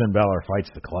 Whenever Finn Balor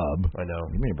fights the Club, I know.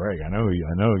 Give me a break. I know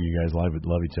you guys love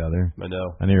each other. I know.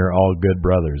 I know you're all good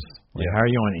brothers. Like, yeah. How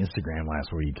are you on Instagram last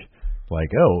week?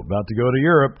 Like, about to go to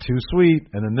Europe, too sweet,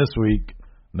 and then this week,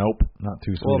 nope, not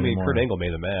too sweet. Well, I mean, anymore. Kurt Angle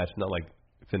made the match. Not like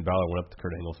Finn Balor went up to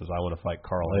Kurt Angle and says, "I want to fight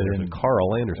Carl Anderson."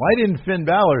 Carl Anderson. Why didn't Finn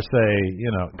Balor say,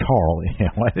 Carl?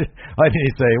 Yeah, why did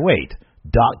he say, wait?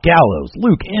 Doc Gallows,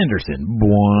 Luke Anderson.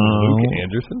 Luke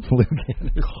Anderson?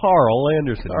 Carl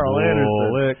Anderson. Carl Anderson.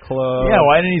 Bullet Club. Yeah,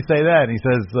 why didn't he say that? And he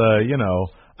says,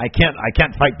 I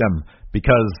can't fight them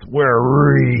because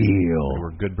we're real.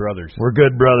 We're good brothers. We're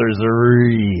good brothers, are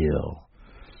real.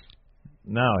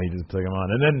 No, he just took him on.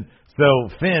 And then,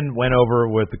 so Finn went over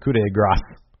with the coup de grace.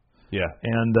 Yeah.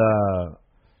 And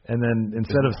then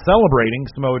instead of celebrating,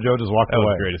 Samoa Joe just walked away. That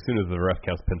was great. As soon as the ref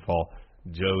counts pinfall,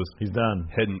 he's done.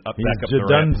 Heading back up the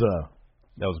ramp.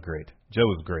 That was great. Joe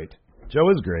was great. Joe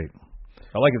is great.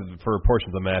 I like it for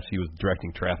portions of the match he was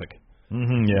directing traffic.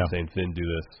 Yeah. Saying Finn, do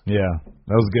this. Yeah,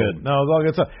 that was good. No, it was all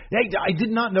good stuff. Hey, I did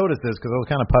not notice this because I was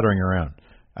kind of puttering around.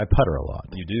 I putter a lot.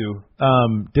 You do.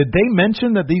 Did they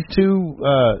mention that these two,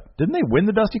 didn't they win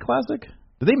the Dusty Classic?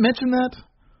 Did they mention that?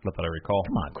 Not that I recall.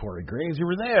 Come on, Corey Graves, you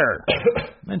were there.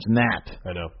 Mention that.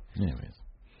 I know. Anyways.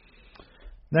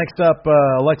 Next up,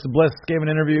 Alexa Bliss gave an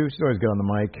interview. She's always good on the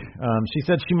mic. She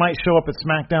said she might show up at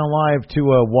SmackDown Live to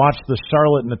watch the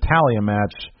Charlotte and Natalya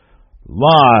match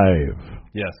live.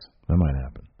 Yes. That might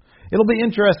happen. It'll be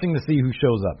interesting to see who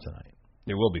shows up tonight.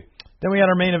 It will be. Then we had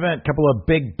our main event, couple of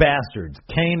big bastards,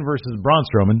 Kane versus Braun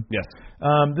Strowman. Yes.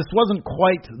 This wasn't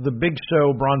quite the Big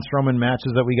Show Braun Strowman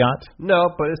matches that we got.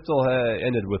 No, but it still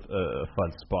ended with a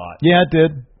fun spot. Yeah, it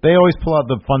did. They always pull out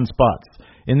the fun spots.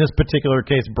 In this particular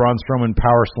case, Braun Strowman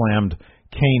power slammed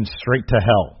Kane straight to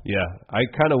hell. Yeah, I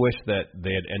kind of wish that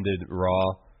they had ended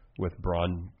Raw with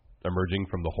Braun emerging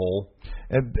from the hole.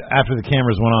 After the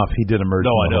cameras went off, he did emerge.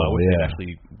 No, from I the know. hole. I wish Yeah. they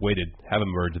actually waited, have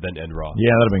him emerge, then end Raw. Yeah,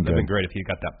 that'd have been good. That'd been great if he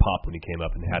got that pop when he came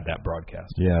up and had that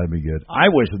broadcast. Yeah, that'd be good. I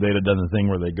wish that they'd have done the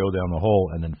thing where they go down the hole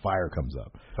and then fire comes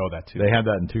up. Oh, that too. They had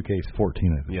that in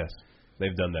 2K14, I think. Yes,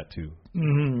 they've done that too.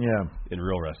 Yeah. In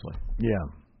real wrestling. Yeah.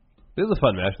 It was a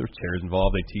fun match. There were chairs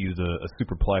involved. They teased a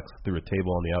superplex through a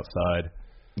table on the outside.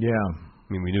 Yeah. I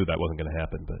mean, we knew that wasn't going to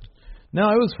happen, but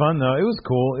no, it was fun though. It was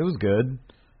cool. It was good.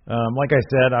 Like I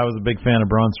said, I was a big fan of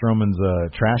Braun Strowman's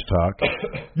trash talk.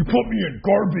 You put me in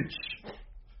garbage.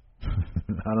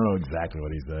 I don't know exactly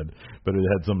what he said, but it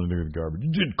had something to do with garbage.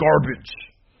 You did garbage.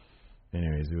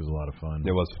 Anyways, it was a lot of fun.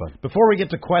 it was fun. Before we get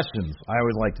to questions, I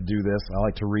always like to do this. I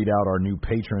like to read out our new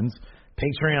patrons.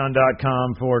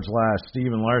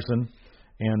 Patreon.com/Steven Larson.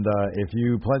 And if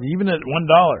you pledge, even at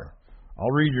 $1,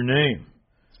 I'll read your name.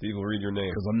 Steve will read your name.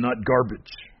 Because I'm not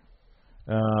garbage.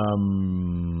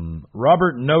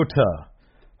 Robert Nota,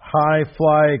 High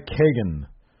Fly Kagan,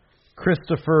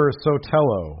 Christopher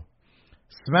Sotelo,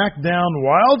 SmackDown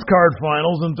Wild Card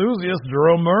Finals enthusiast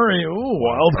Jerome Murray. Ooh,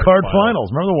 Wild Card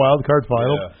Finals. Remember the Wild Card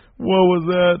Finals? Yeah. What was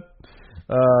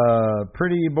that?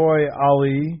 Pretty Boy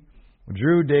Ali,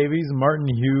 Drew Davies, Martin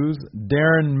Hughes,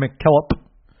 Darren McKillop,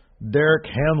 Derek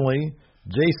Hanley,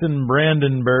 Jason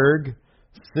Brandenburg,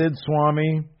 Sid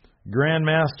Swami,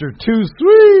 Grandmaster Too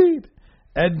Sweet,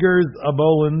 Edgar's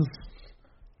Abolins,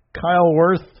 Kyle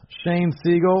Worth, Shane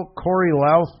Siegel, Corey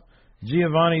Louth,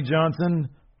 Giovanni Johnson,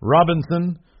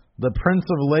 Robinson, the Prince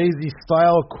of Lazy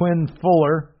Style, Quinn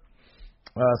Fuller,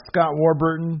 Scott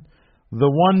Warburton, The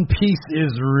One Piece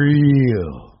is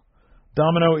Real,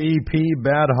 Domino EP,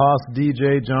 Bad Hoss,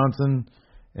 DJ Johnson,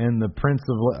 and the Prince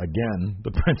of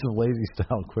Lazy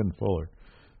Style, Quinn Fuller.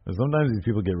 Sometimes these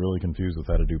people get really confused with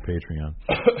how to do Patreon.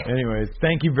 Anyways,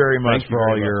 thank you very much for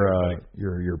all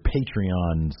your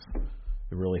Patreons.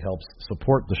 It really helps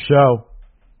support the show.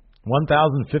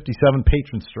 1,057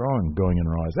 patrons strong going in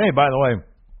Raw. Hey, by the way,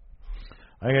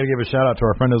 I got to give a shout out to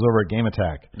our friends over at Game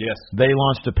Attack. Yes. They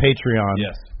launched a Patreon.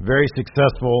 Yes. Very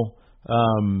successful.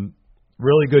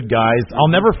 Really good guys.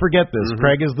 I'll never forget this.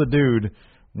 Craig is the dude.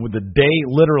 With the day,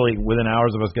 literally within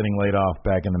hours of us getting laid off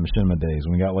back in the machinima days,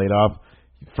 when we got laid off,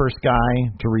 first guy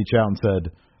to reach out and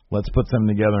said, let's put something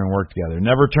together and work together.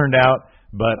 Never turned out,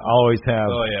 but I'll always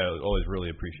have. Oh, yeah, always really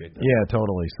appreciate that. Yeah,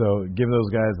 totally. So give those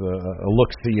guys a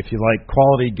look-see if you like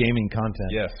quality gaming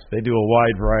content. Yes. They do a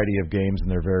wide variety of games,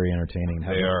 and they're very entertaining.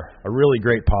 They are. A really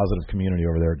great positive community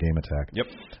over there at Game Attack. Yep.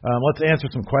 Let's answer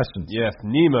some questions. Yes,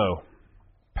 Nemo.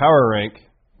 Power rank.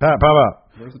 Pop up.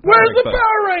 Where's the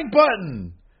power rank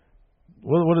button?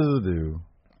 What does it do?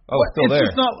 Oh, it's still there.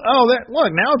 Just not,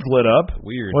 look, now it's lit up.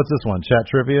 Weird. What's this one? Chat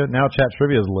trivia? Now chat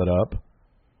trivia is lit up.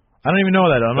 I don't even know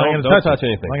that. I'm not going to touch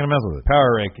anything. I'm not going to mess with it.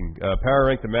 Power ranking. Power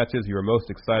rank the matches you are most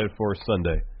excited for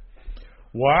Sunday.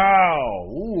 Wow.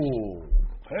 Ooh.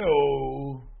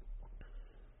 Hey-oh.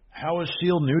 How is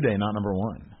Shield New Day not number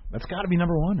one? That's got to be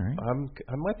number one, right?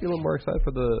 I might be a little more excited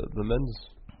for the men's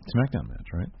SmackDown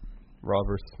match, right? Raw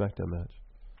versus SmackDown match.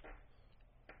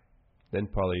 Then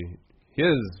probably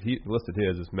he listed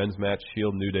his as men's match,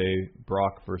 Shield New Day,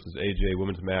 Brock versus AJ,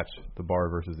 women's match, The Bar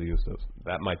versus the Usos.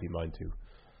 That might be mine too.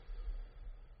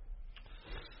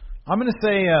 I'm going to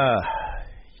say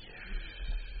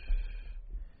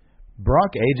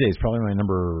Brock AJ is probably my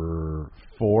number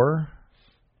 4.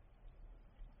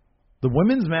 The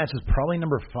women's match is probably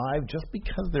number 5 just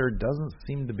because there doesn't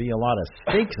seem to be a lot of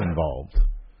stakes involved.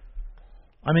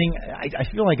 I mean, I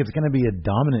feel like it's going to be a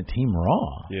dominant Team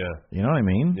Raw. Yeah. You know what I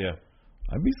mean? Yeah.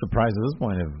 I'd be surprised at this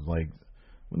point if,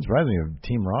 wouldn't surprise me if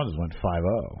Team Raw just went 5-0.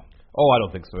 Oh, I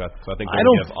don't think so. I think I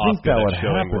don't have think Asuka that would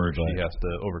showing happen, where she but has to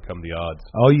overcome the odds.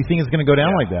 Oh, you think it's going to go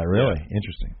down like that? Really? Yeah.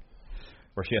 Interesting.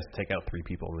 Or she has to take out 3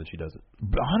 people and then she does it.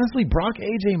 But honestly, Brock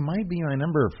AJ might be my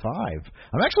number 5.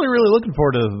 I'm actually really looking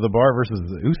forward to the Bar versus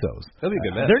the Usos. That'll be a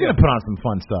good match. They're going to put on some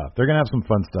fun stuff. They're going to have some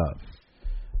fun stuff.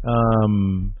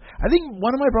 I think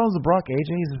one of my problems with Brock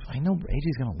AJ is I know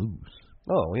AJ's going to lose.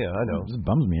 Oh, yeah, I know. It just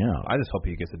bums me out. I just hope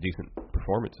he gets a decent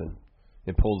performance and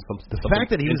pulls something. The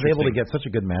fact that he was able to get such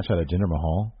a good match out of Jinder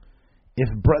Mahal.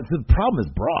 The problem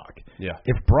is Brock. Yeah.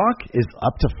 If Brock is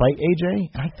up to fight AJ,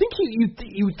 I think you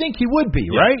think he would be,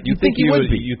 right? You think he would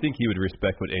be. You think he would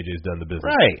respect what AJ's done in the business,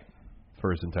 right?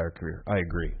 For his entire career. I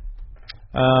agree.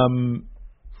 Probably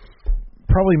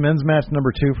men's match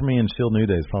number 2 for me, and Shield New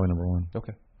Day is probably number 1.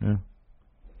 Okay. Yeah.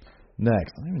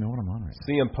 Next, I don't even know what I'm on right now.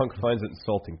 CM Punk finds it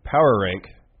insulting. Power rank.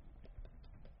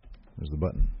 There's the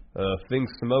button. Things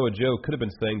Samoa Joe could have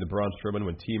been saying to Braun Strowman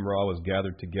when Team Raw was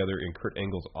gathered together in Kurt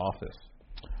Angle's office.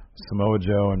 Samoa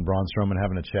Joe and Braun Strowman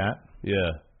having a chat.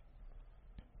 Yeah.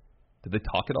 Did they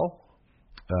talk at all?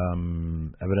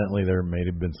 Evidently, there may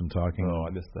have been some talking. Oh,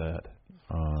 I missed that.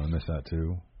 I missed that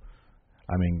too.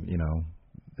 I mean, he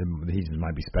just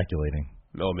might be speculating.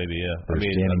 Oh, maybe, yeah. They're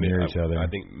standing near each other. I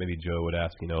think maybe Joe would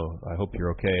ask, I hope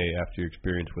you're okay after your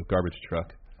experience with Garbage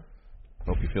Truck.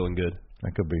 Hope you're feeling good.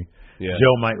 That could be. Yeah.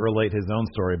 Joe might relate his own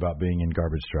story about being in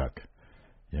Garbage Truck.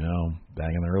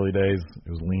 Back in the early days, it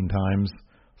was lean times.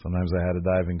 Sometimes I had to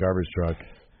dive in Garbage Truck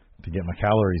to get my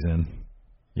calories in.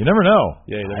 You never know.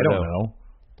 Yeah, I don't know.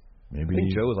 Maybe I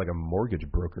think Joe was like a mortgage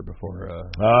broker before.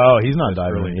 He's not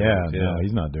diving. No,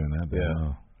 he's not doing that.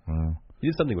 Yeah. No. He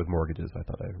did something with mortgages, I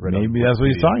thought I read. Maybe that's what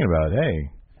he's talking about.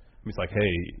 Hey. He's like,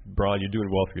 hey, Braun, you're doing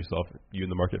well for yourself. You in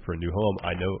the market for a new home.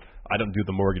 I know I don't do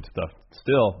the mortgage stuff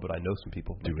still, but I know some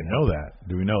people. Do we know that?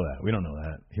 We don't know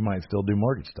that. He might still do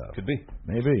mortgage stuff. Could be.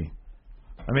 Maybe.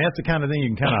 I mean, that's the kind of thing you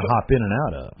can kind of hop in and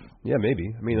out of. Yeah, maybe.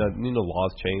 I mean,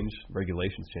 laws change,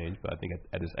 regulations change, but I think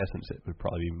at its essence it would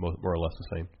probably be more or less the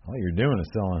same. All you're doing is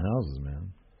selling houses,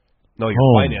 man. No,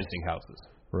 you're financing houses.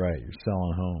 Right, you're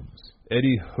selling homes.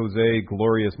 Eddie Jose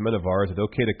Glorious Menavar, is it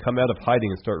okay to come out of hiding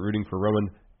and start rooting for Roman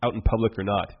out in public or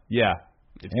not? Yeah.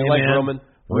 If you like Roman,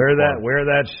 wear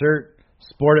that shirt,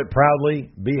 sport it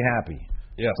proudly, be happy.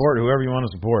 Yes. Support whoever you want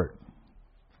to support.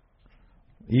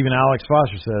 Even Alex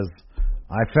Foster says,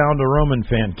 I found a Roman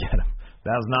fan, get him.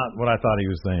 That's not what I thought he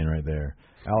was saying right there.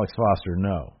 Alex Foster,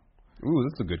 no. Ooh,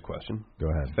 that's a good question. Go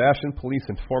ahead. Fashion police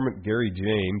informant Gary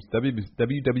James,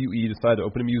 WWE decided to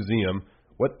open a museum.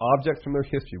 What objects from their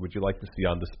history would you like to see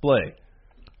on display?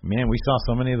 Man, we saw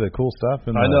so many of the cool stuff.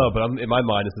 I know, but in my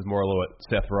mind, this is more like what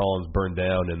Seth Rollins burned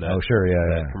down in that,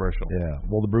 commercial. Yeah,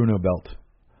 well, the Bruno belt.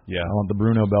 Yeah. I want the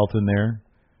Bruno belt in there.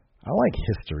 I like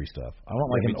history stuff. I want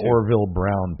like an Orville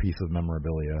Brown piece of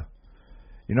memorabilia.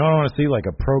 I want to see like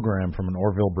a program from an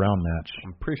Orville Brown match.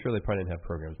 I'm pretty sure they probably didn't have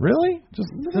programs. Really?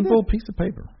 Just a simple piece of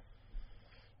paper.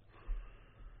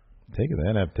 Take it.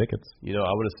 They'd have tickets. I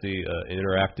want to see an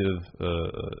interactive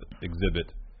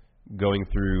exhibit going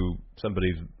through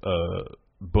somebody's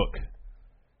book.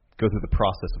 Go through the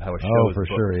process of how a show is booked.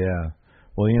 Sure, yeah.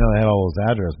 Well, they had all those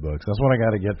address books. That's what I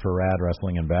got to get for Rad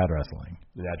Wrestling and Bad Wrestling.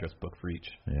 An address book for each.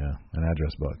 Yeah, an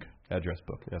address book. Address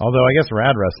book. Yeah. Although I guess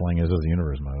Rad Wrestling is just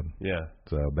Universe mode. Yeah.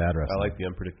 So Bad Wrestling. I like the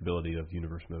unpredictability of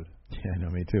Universe mode. Yeah, I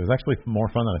know, me too. It was actually more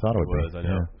fun than I thought it would be. I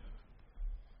know. Yeah.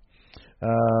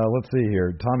 Let's see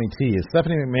here. Tommy T. Is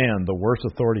Stephanie McMahon the worst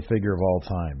authority figure of all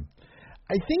time?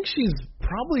 I think she's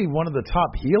probably one of the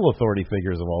top heel authority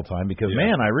figures of all time because,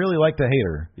 man, I really like to hate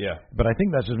her. Yeah. But I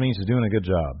think that just means she's doing a good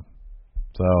job.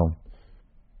 So,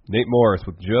 Nate Morris,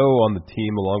 with Joe on the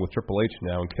team along with Triple H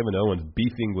now and Kevin Owens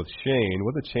beefing with Shane,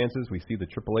 what are the chances we see the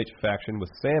Triple H faction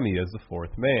with Sammy as the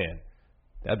fourth man?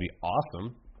 That'd be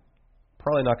awesome.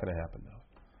 Probably not going to happen, though.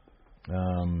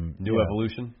 New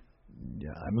Evolution?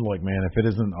 Yeah, I'm like, man, if it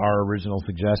isn't our original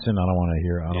suggestion, I don't want to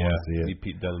hear it. I don't want to see it.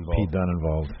 Pete Dunne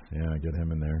involved. Yeah, get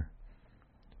him in there.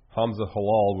 Hamza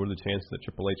Halal, what are the chances that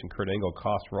Triple H and Kurt Angle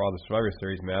cost Raw the Survivor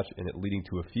Series match and it leading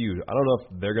to a feud? I don't know if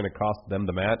they're going to cost them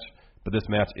the match, but this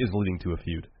match is leading to a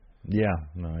feud. Yeah,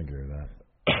 no, I agree with that.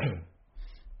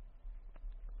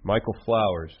 Michael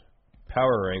Flowers,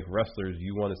 power rank wrestlers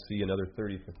you want to see another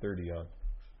 30 for 30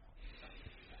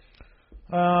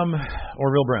 on?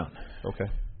 Orville Brown. Okay.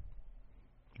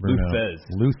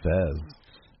 Lou Thez.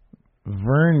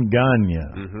 Vern Gagne.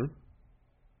 Mm-hmm.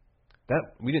 That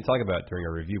we didn't talk about it during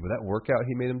our review, but that workout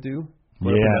he made him do.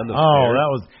 Yeah. Oh, that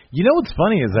was. What's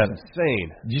funny is that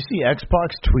insane. Did you see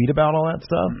Xbox tweet about all that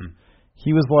stuff? Mm-hmm.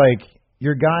 He was like,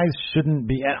 "Your guys shouldn't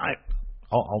be."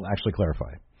 I'll actually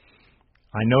clarify.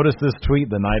 I noticed this tweet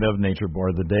the night of Nature Boy,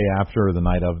 or the day after, or the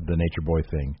night of the Nature Boy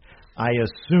thing. I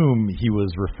assume he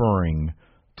was referring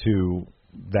to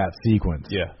that sequence.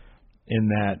 Yeah. in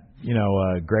that,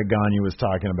 Greg Gagne was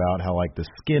talking about how like the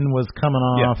skin was coming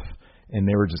off and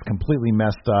they were just completely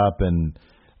messed up, and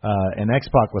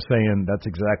X-Pac was saying that's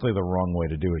exactly the wrong way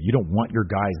to do it. You don't want your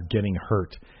guys getting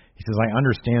hurt. He says, I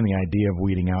understand the idea of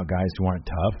weeding out guys who aren't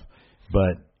tough,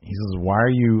 but he says, why are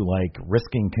you like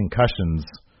risking concussions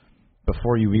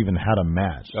before you even had a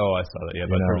match? Oh, I saw that. Yeah,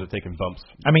 but in terms of taking bumps.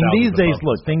 I mean, these days,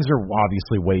 look, things are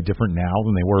obviously way different now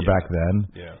than they were back then.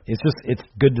 Yeah. It's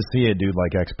good to see a dude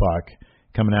like X-Pac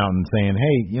coming out and saying,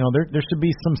 hey, there should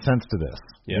be some sense to this.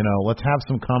 Yeah. Let's have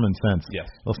some common sense. Yes.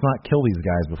 Let's not kill these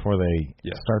guys before they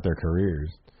start their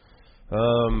careers.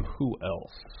 Who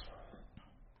else?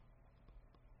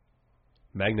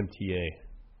 Magnum TA.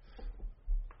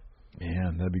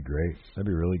 Man, that'd be great. That'd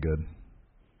be really good.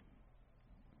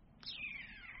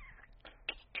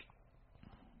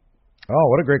 Oh,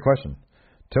 what a great question.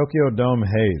 Tokyo Dome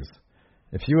Hayes.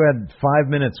 If you had 5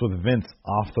 minutes with Vince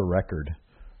off the record,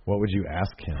 what would you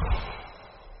ask him?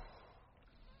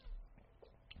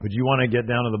 Would you want to get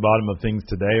down to the bottom of things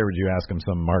today, or would you ask him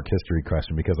some Mark history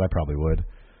question? Because I probably would.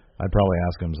 I'd probably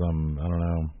ask him some, I don't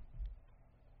know.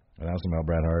 I'd ask him about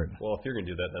Bret Hart. Well, if you're going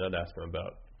to do that, then I'd ask him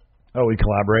about... Oh, we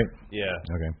collaborate? Yeah.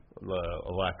 Okay.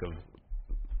 A lack of...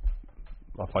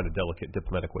 I'll find a delicate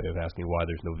diplomatic way of asking why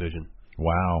there's no vision.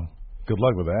 Wow. Good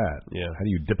luck with that. Yeah. How do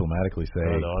you diplomatically say...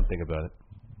 I don't know. I'll think about it.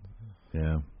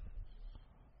 Yeah.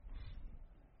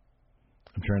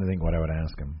 I'm trying to think what I would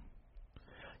ask him.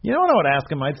 You know what I would ask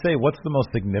him? I'd say, what's the most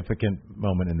significant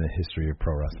moment in the history of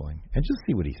pro wrestling? And just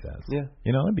see what he says. Yeah.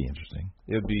 That'd be interesting.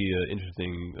 It would be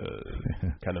interesting,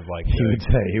 kind of like... he would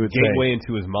say... gateway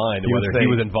into his mind, whether he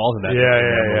was involved in that.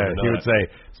 Yeah. He would say,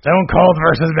 Stone Cold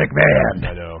versus McMahon.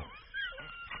 I know.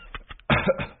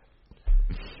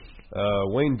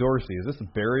 Wayne Dorsey, is this a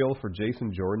burial for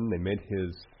Jason Jordan? They made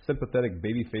his sympathetic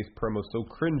babyface promo so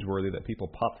cringeworthy that people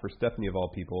popped for Stephanie of all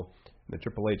people. And the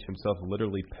Triple H himself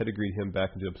literally pedigreed him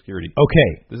back into obscurity.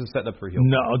 Okay. This is setting up for heel.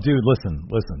 No, dude,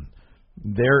 listen.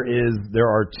 There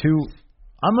are two.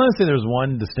 I'm going to say there's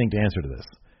one distinct answer to this.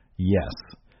 Yes,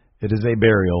 it is a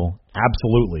burial,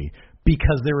 absolutely.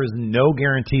 Because there is no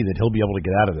guarantee that he'll be able to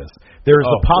get out of this. There is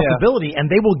a possibility, and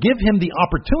they will give him the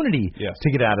opportunity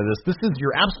to get out of this.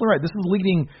 You're absolutely right. This is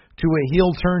leading to a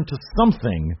heel turn to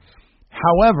something.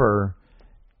 However,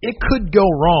 it could go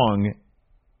wrong,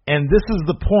 and this is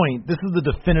the point. This is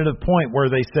the definitive point where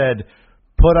they said,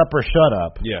 put up or shut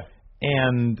up. Yeah.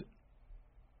 And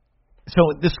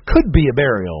so this could be a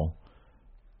burial.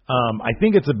 I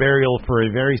think it's a burial for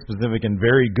a very specific and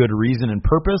very good reason and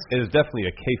purpose. It is definitely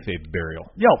a kayfabe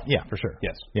burial. Yeah, for sure.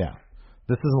 Yes. Yeah.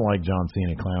 This isn't like John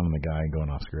Cena clowning the guy and going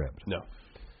off script. No.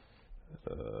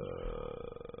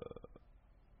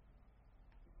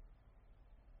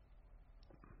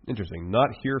 Interesting. Not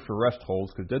here for rest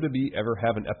holds. Could WWE ever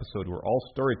have an episode where all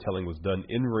storytelling was done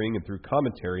in ring and through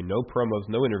commentary, no promos,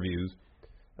 no interviews?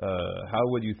 How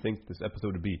would you think this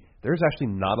episode would be? There's actually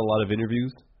not a lot of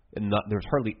interviews. And there's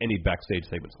hardly any backstage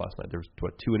segments last night. There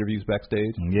was 2 interviews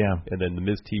backstage. Yeah. And then the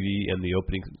Miz TV and the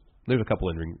opening. There's a couple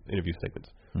interview segments.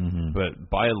 Mm-hmm. But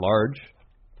by and large,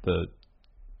 the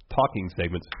talking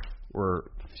segments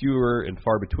were fewer and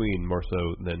far between, more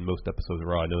so than most episodes of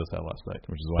Raw. I noticed that last night,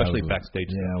 especially backstage.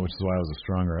 Yeah, which is why it was a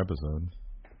stronger episode.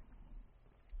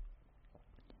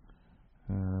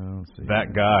 Let's see.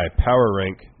 That guy, Power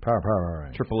Rank. Power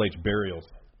Rank. Triple H burials.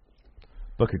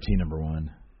 Booker T #1.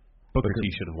 Booker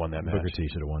T should have won that match. Booker T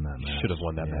should have won that match. Should have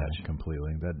won that match.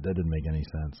 Completely. That didn't make any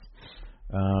sense.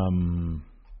 I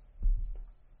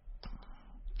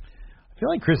feel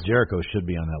like Chris Jericho should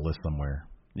be on that list somewhere.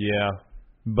 Yeah.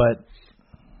 But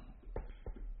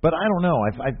I don't know.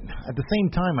 I at the same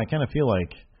time, I kind of feel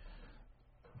like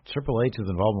Triple H's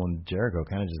involvement with Jericho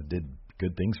kind of just did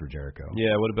good things for Jericho.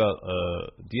 Yeah, what about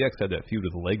DX had that feud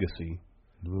with Legacy.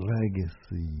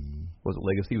 Was it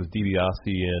Legacy? It was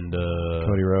DiBiase and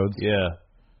Cody Rhodes? Yeah.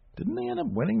 Didn't they end up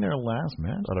winning their last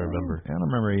match? I don't remember. I don't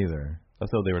remember either. I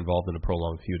thought they were involved in a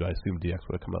prolonged feud. I assumed DX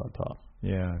would have come out on top.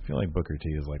 Yeah, I feel like Booker T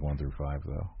is like 1 through 5,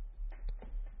 though.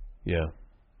 Yeah.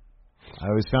 I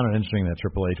always found it interesting that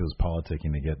Triple H was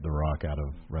politicking to get The Rock out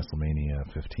of WrestleMania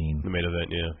 15. The main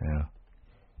event, Yeah.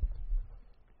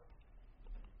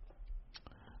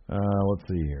 Let's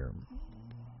see here.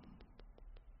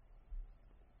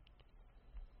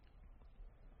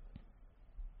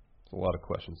 A lot of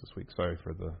questions this week. Sorry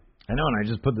for the... I know, and I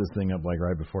just put this thing up like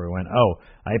right before we went. Oh,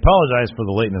 I apologize for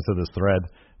the lateness of this thread,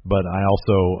 but I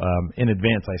also, in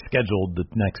advance, I scheduled the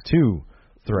next 2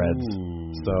 threads.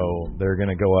 Ooh. So they're going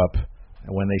to go up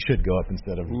when they should go up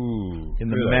instead of in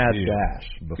the mad dash.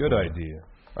 Before. Good idea.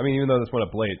 I mean, even though this went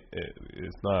up late,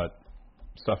 it's not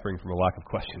suffering from a lack of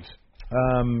questions.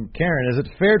 Karen, is it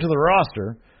fair to the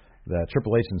roster that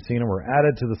Triple H and Cena were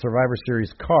added to the Survivor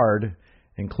Series card,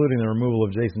 including the removal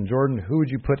of Jason Jordan? Who would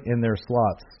you put in their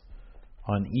slots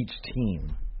on each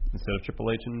team? Instead of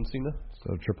Triple H and Cena?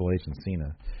 So Triple H and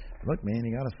Cena. Look, man,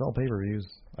 you got to sell pay-per-views.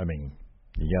 I mean,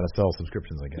 you got to sell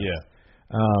subscriptions, I guess. Yeah.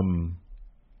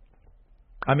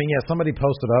 Somebody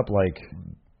posted up, like,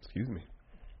 excuse me,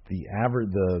 the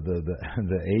average,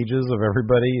 the ages of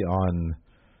everybody on,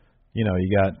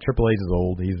 you got Triple H is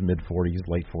old. He's mid-40s,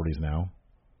 late 40s now.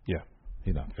 Yeah.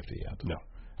 He's not 50 yet. No.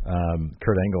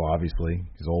 Kurt Angle, obviously,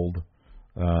 he's old.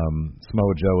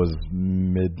 Samoa Joe is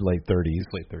late 30s.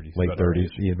 Late 30s. Late 30s.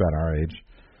 He's about our age.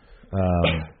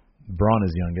 Braun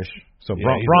is youngish. So yeah,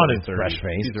 Braun is 30s. fresh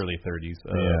face. He's early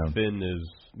 30s. Finn is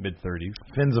mid-30s.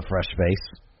 Finn's a fresh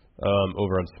face.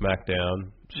 Over on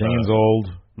SmackDown. Shane's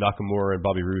old. Nakamura and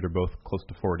Bobby Roode are both close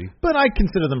to 40. But I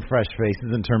consider them fresh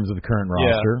faces in terms of the current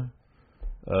roster.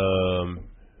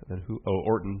 And who? Oh,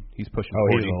 Orton. He's pushing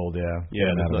 40. He's old, yeah.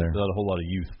 Yeah, there's not a whole lot of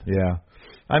youth. Yeah.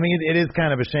 I mean, it is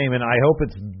kind of a shame, and I hope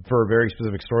it's for a very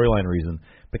specific storyline reason.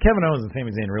 But Kevin Owens and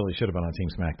Sami Zayn really should have been on Team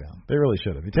SmackDown. They really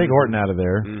should have. You take Orton out of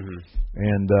there,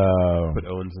 and put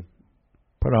Owens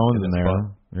in there.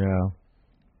 Spot. Yeah.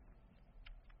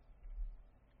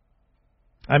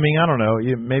 I mean, I don't know.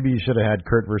 Maybe you should have had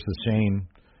Kurt versus Shane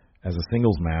as a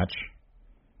singles match,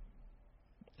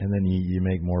 and then you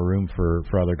make more room for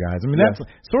other guys. I mean, that's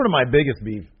sort of my biggest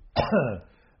beef.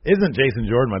 Isn't Jason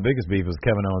Jordan my biggest beef? Is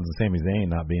Kevin Owens and Sami Zayn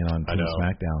not being on Team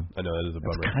SmackDown? I know, that is a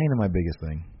bummer. That's kind of my biggest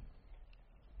thing.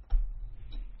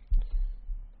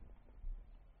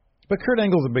 But Kurt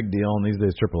Angle's a big deal, and these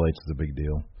days Triple H is a big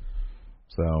deal.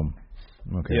 So,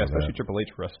 okay. Yeah, especially Triple H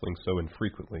wrestling so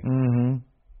infrequently. Mm-hmm.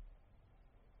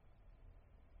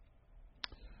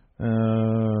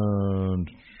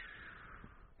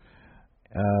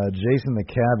 Jason the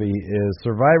Cabbie, is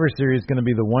Survivor Series going to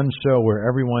be the one show where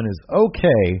everyone is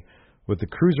okay with the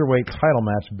Cruiserweight title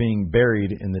match being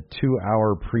buried in the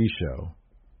 2-hour pre-show?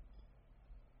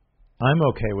 I'm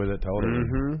okay with it totally.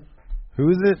 Mm-hmm. Who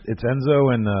is it? It's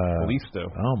Enzo and Kalisto.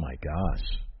 Oh my gosh.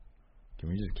 Can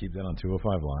we just keep that on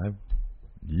 205 Live?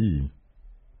 Yee.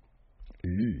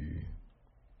 Eee.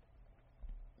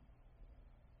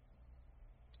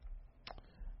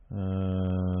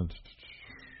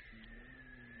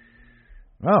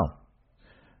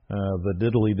 The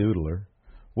Diddly Doodler.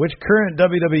 Which current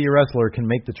WWE wrestler can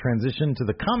make the transition to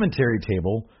the commentary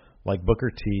table like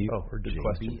Booker T or good JBL?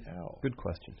 question. Good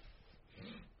question.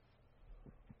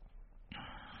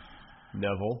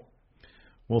 Neville.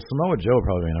 Well, Samoa Joe would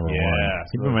probably be number one. Yeah,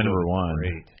 He'd be my number one.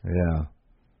 Great. Yeah.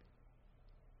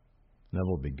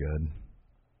 Neville would be good.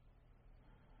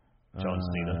 John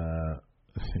Cena.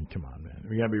 Come on, man.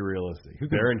 We gotta be realistic.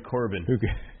 Baron Corbin.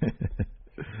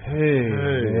 Hey,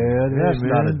 man, that's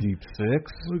not a deep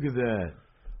six. Look at that.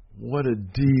 What a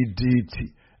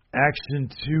DDT. Action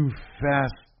too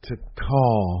fast to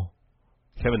call.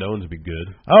 Kevin Owens would be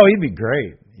good. Oh, he'd be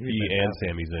great. He and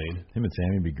Sami Zayn. Him and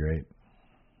Sami would be great.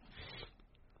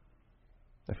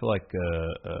 I feel like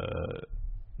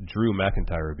Drew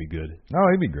McIntyre would be good. Oh,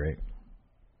 he'd be great.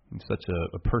 He's such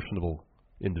a personable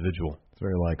individual. It's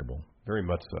very likable. Very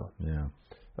much so. Yeah.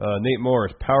 Nate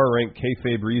Morris, power rank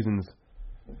kayfabe reasons.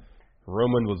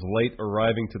 Roman was late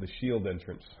arriving to the Shield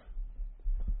entrance.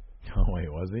 Oh, wait,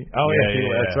 was he? Oh, yeah.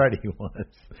 That's right, he was.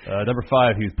 Number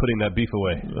 5, he was putting that beef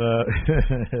away.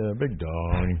 Big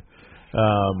dog.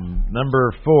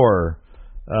 Number 4,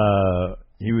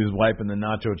 he was wiping the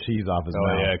nacho cheese off his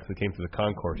mouth. Oh, yeah, because it came through the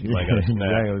concourse. He's like, got a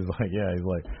snack. Exactly. He's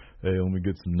like, hey, let me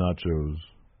get some nachos.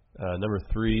 Number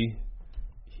 3,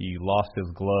 he lost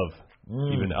his glove.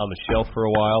 Even on the shelf for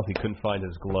a while, he couldn't find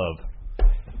his glove.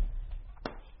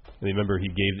 And remember, he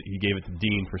gave it to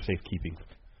Dean for safekeeping.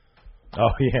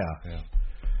 Oh, yeah.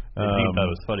 And Dean thought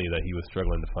it was funny that he was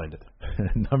struggling to find it.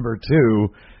 Number 2,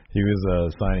 he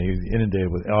was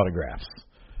inundated with autographs.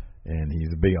 And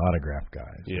he's a big autograph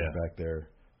guy. So yeah. Back there,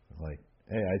 like,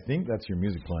 hey, I think that's your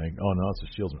music playing. Oh, no, it's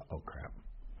a Shields. Oh, crap.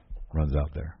 Runs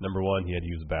out there. Number 1, he had to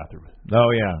use the bathroom.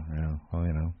 Oh, yeah. Well,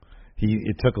 you know.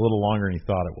 It took a little longer than he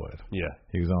thought it would. Yeah.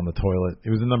 He was on the toilet. It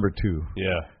was in number 2.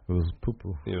 Yeah. It was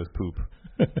poo-poo. It was poop.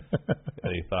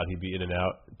 And he thought he'd be in and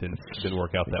out. Didn't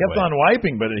work out that way. He kept on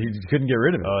wiping, but he couldn't get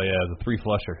rid of it. Oh, yeah. It was a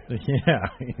 3-flusher. Yeah.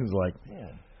 He was like,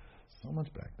 man, so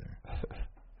much back there.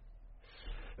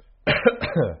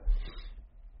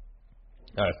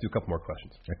 All right, let's do a couple more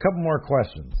questions. A couple more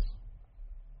questions.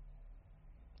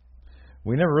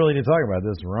 We never really did talk about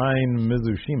this. Ryan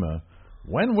Mizushima.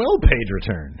 When will Paige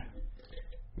return?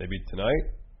 Maybe tonight?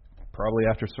 Probably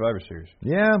after Survivor Series.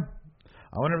 Yeah.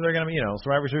 I wonder if they're going to,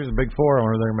 Survivor Series is a big 4. I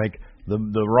wonder if they're going to make The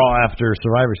Raw after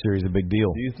Survivor Series is a big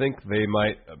deal. Do you think they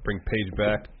might bring Paige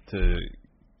back to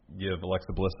give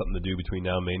Alexa Bliss something to do between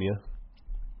now and Mania?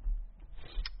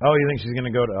 Oh, you think she's going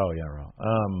to go to... Oh, yeah, Raw.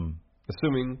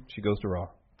 Assuming she goes to Raw.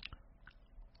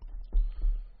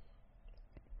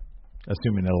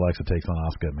 Assuming that Alexa takes on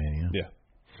Asuka at Mania. Yeah.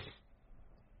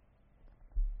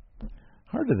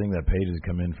 Hard to think that Paige has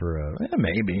come in for a...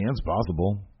 maybe. That's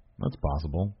possible. That's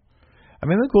possible. I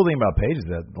mean, the cool thing about Paige is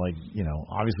that, like, you know,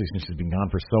 obviously since she's been gone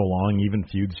for so long, even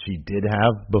feuds she did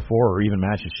have before, or even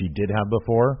matches she did have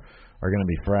before, are going to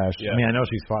be fresh. Yeah. I mean, I know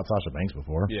she's fought Sasha Banks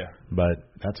before. Yeah. But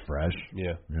that's fresh.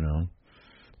 Yeah. You know,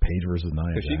 Paige versus Nia.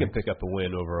 Because she can pick up a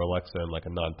win over Alexa in like a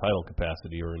non-title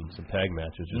capacity or in some tag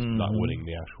matches, just not winning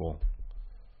the actual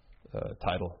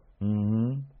title.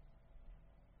 Mm-hmm.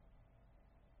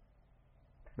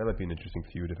 That might be an interesting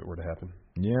feud if it were to happen.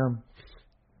 Yeah.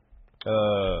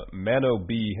 Mano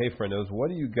B, hey friendos, what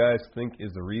do you guys think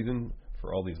is the reason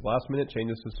for all these last-minute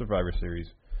changes to Survivor Series?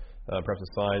 Perhaps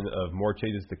a sign of more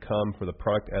changes to come for the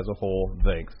product as a whole.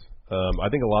 Thanks. I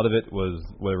think a lot of it was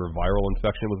whatever viral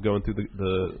infection was going through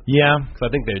the Yeah. Because I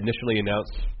think they initially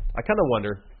announced. I kind of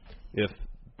wonder if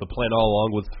the plan all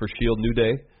along was for Shield New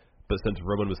Day, but since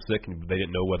Roman was sick and they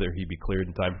didn't know whether he'd be cleared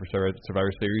in time for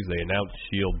Survivor Series, they announced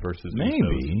Shield versus Maybe.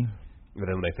 Usos. And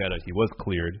then when they found out he was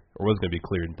cleared, or was going to be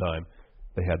cleared in time,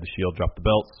 they had the Shield drop the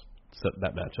belts, set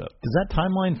that match up. Does that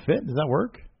timeline fit? Does that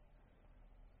work?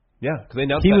 Yeah, because they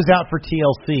announced he was out for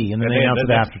TLC, and then they announced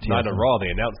it after TLC. Not a Raw, they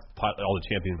announced all the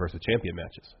champion versus champion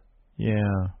matches.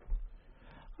 Yeah.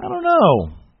 I don't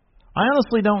know. I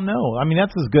honestly don't know. I mean,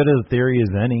 that's as good a theory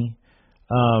as any.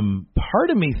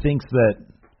 Part of me thinks that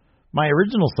my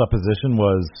original supposition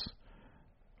was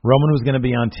Roman was going to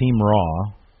be on Team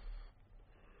Raw.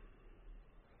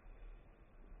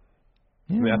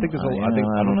 I mean, I think there's I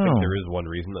don't think there is one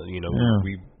reason.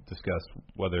 We discussed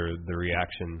whether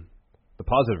the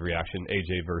positive reaction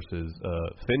AJ versus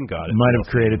Finn got it might have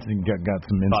created got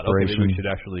some inspiration. Maybe we should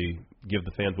actually give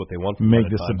the fans what they want. Make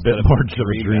this a bit more of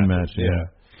a dream match. Yeah.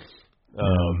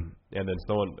 And then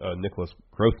Nicholas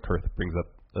Grothkirth brings up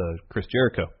Chris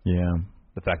Jericho. Yeah.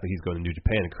 The fact that he's going to New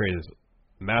Japan and create this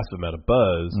massive amount of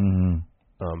buzz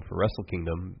for Wrestle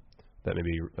Kingdom, that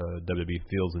maybe WWE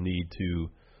feels the need to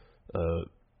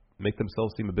make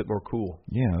themselves seem a bit more cool.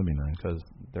 Yeah, that'd be nice. Because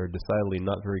they're decidedly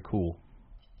not very cool.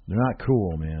 They're not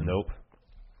cool, man. Nope.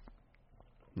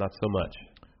 Not so much.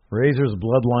 Razor's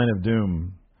Bloodline of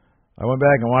Doom. I went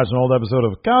back and watched an old episode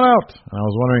of Count Out, and I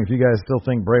was wondering if you guys still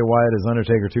think Bray Wyatt is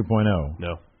Undertaker 2.0.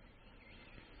 No.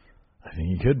 I think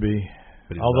he could be.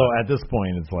 Although at this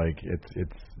point, it's like,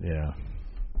 it's yeah.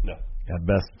 No. At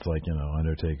best, it's like,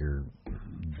 Undertaker,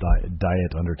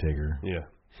 Diet Undertaker. Yeah.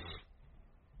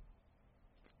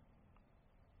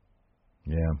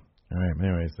 Yeah. All right.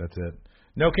 Anyways, that's it.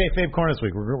 No kayfabe corner this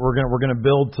week. We're gonna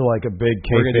build to like a big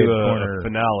kayfabe corner. A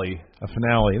finale. A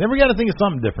finale. Then we got to think of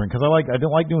something different because I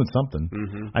don't like doing something.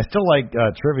 Mm-hmm. I still like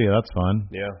trivia. That's fun.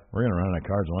 Yeah. We're gonna run out of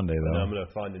cards one day though. And I'm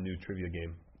gonna find a new trivia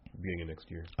game beginning of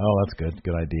next year. Oh, that's good.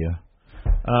 Good idea.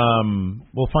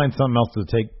 We'll find something else to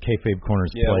take kayfabe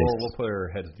corner's place. Yeah, we'll put our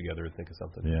heads together and think of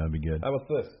something. Yeah, that'd be good. How about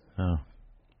this? Oh.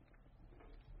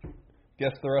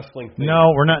 Guess the wrestling thing.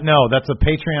 No, we're not. No, that's a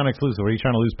Patreon exclusive. Are you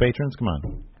trying to lose patrons? Come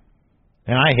on.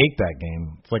 And I hate that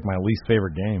game. It's like my least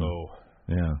favorite game. Oh.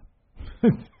 Yeah.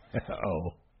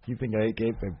 Oh. You think I hate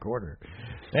kayfabe corner.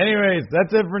 Anyways,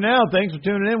 that's it for now. Thanks for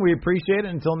tuning in. We appreciate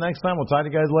it. Until next time, we'll talk to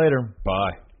you guys later.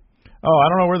 Bye. Oh, I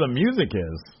don't know where the music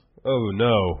is. Oh,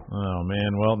 no. Oh,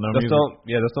 man. Well, no just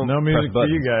music. Just don't no music for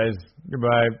you guys.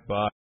 Goodbye. Bye.